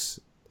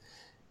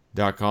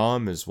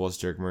BabcockHoops.com, as well as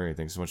Derek Murray.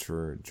 Thanks so much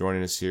for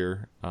joining us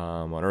here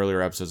on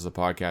earlier episodes of the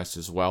podcast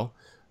as well.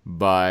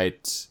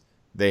 But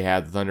they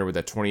had the Thunder with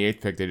that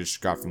 28th pick they just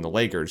got from the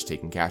Lakers,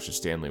 taking Cassius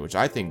Stanley, which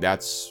I think I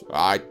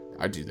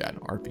do that in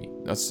a heartbeat.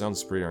 That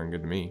sounds pretty darn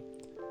good to me.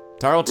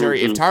 Tyrell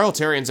Terry, if Tyrell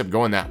Terry ends up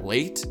going that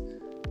late,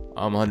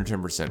 I'm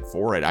 110%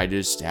 for it. I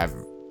just have,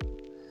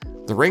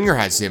 the Ringer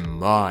has him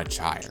much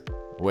higher,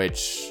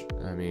 which,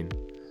 I mean,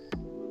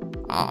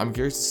 I'm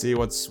curious to see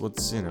what's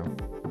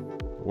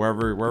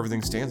where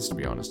everything stands, to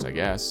be honest, I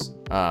guess.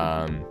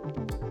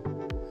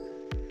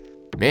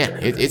 Man,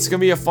 it's going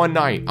to be a fun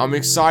night. I'm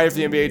excited for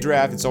the NBA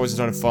draft. It's always a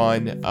ton of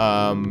fun.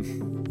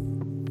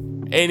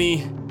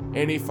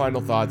 Any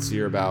final thoughts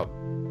here about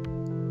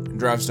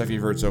draft stuff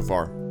you've heard so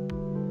far?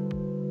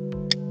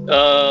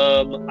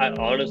 I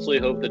honestly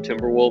hope the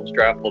Timberwolves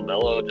draft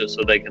LaMelo just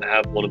so they can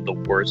have one of the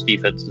worst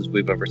defenses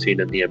we've ever seen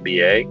in the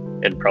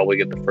NBA and probably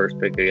get the first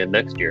pick again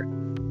next year.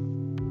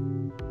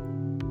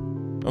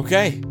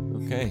 Okay.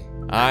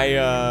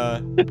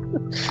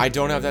 I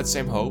don't have that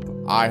same hope.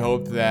 I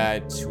hope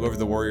that whoever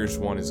the Warriors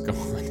want is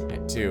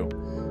going too,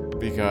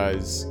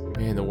 because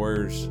man, the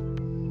Warriors,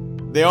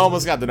 they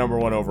almost got the number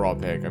 1 overall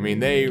pick. I mean,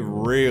 they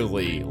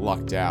really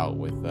lucked out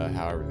with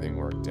how everything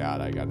worked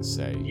out, I gotta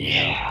say.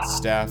 Yeah.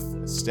 Steph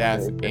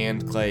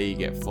and Clay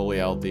get fully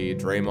healthy.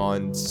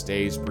 Draymond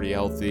stays pretty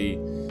healthy.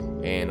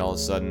 And all of a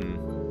sudden,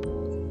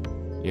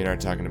 you're not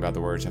talking about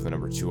the Warriors have the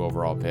number 2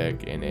 overall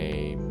pick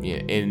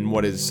in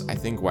what is, I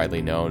think,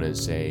 widely known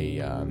as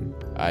a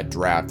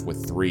draft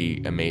with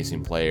 3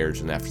 amazing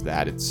players. And after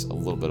that, it's a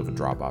little bit of a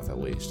drop-off at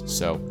least.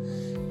 So,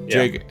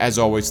 Jake, as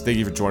always, thank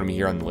you for joining me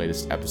here on the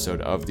latest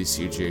episode of the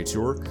CGA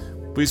Tour.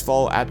 Please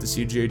follow at the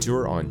CGA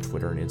Tour on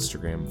Twitter and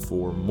Instagram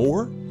for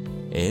more,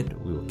 and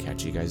we will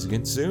catch you guys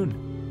again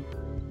soon.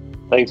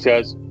 Thanks,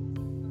 guys.